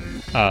conversation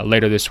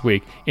later this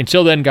week.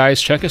 Until then, guys,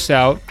 check us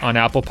out on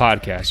Apple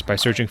Podcasts by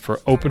searching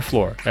for Open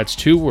Floor. That's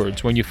 2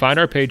 words. When you find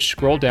our page,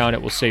 scroll down.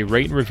 It will say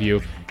rate and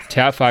review.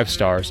 Tap 5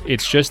 stars.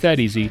 It's just that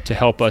easy to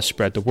help us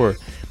spread the word.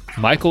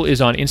 Michael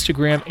is on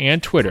Instagram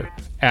and Twitter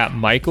at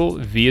Michael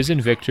V as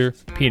in Victor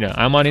Pina.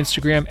 I'm on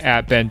Instagram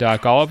at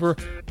Ben.Golliver,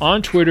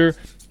 on Twitter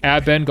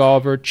at Ben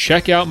Golliver.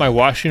 Check out my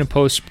Washington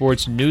Post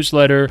Sports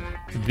newsletter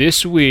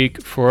this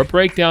week for a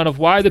breakdown of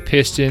why the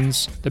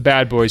Pistons, the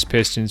bad boys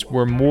Pistons,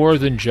 were more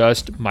than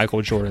just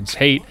Michael Jordan's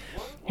hate.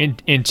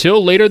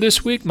 Until later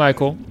this week,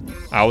 Michael,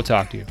 I will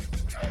talk to you.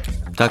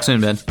 Talk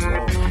soon, Ben.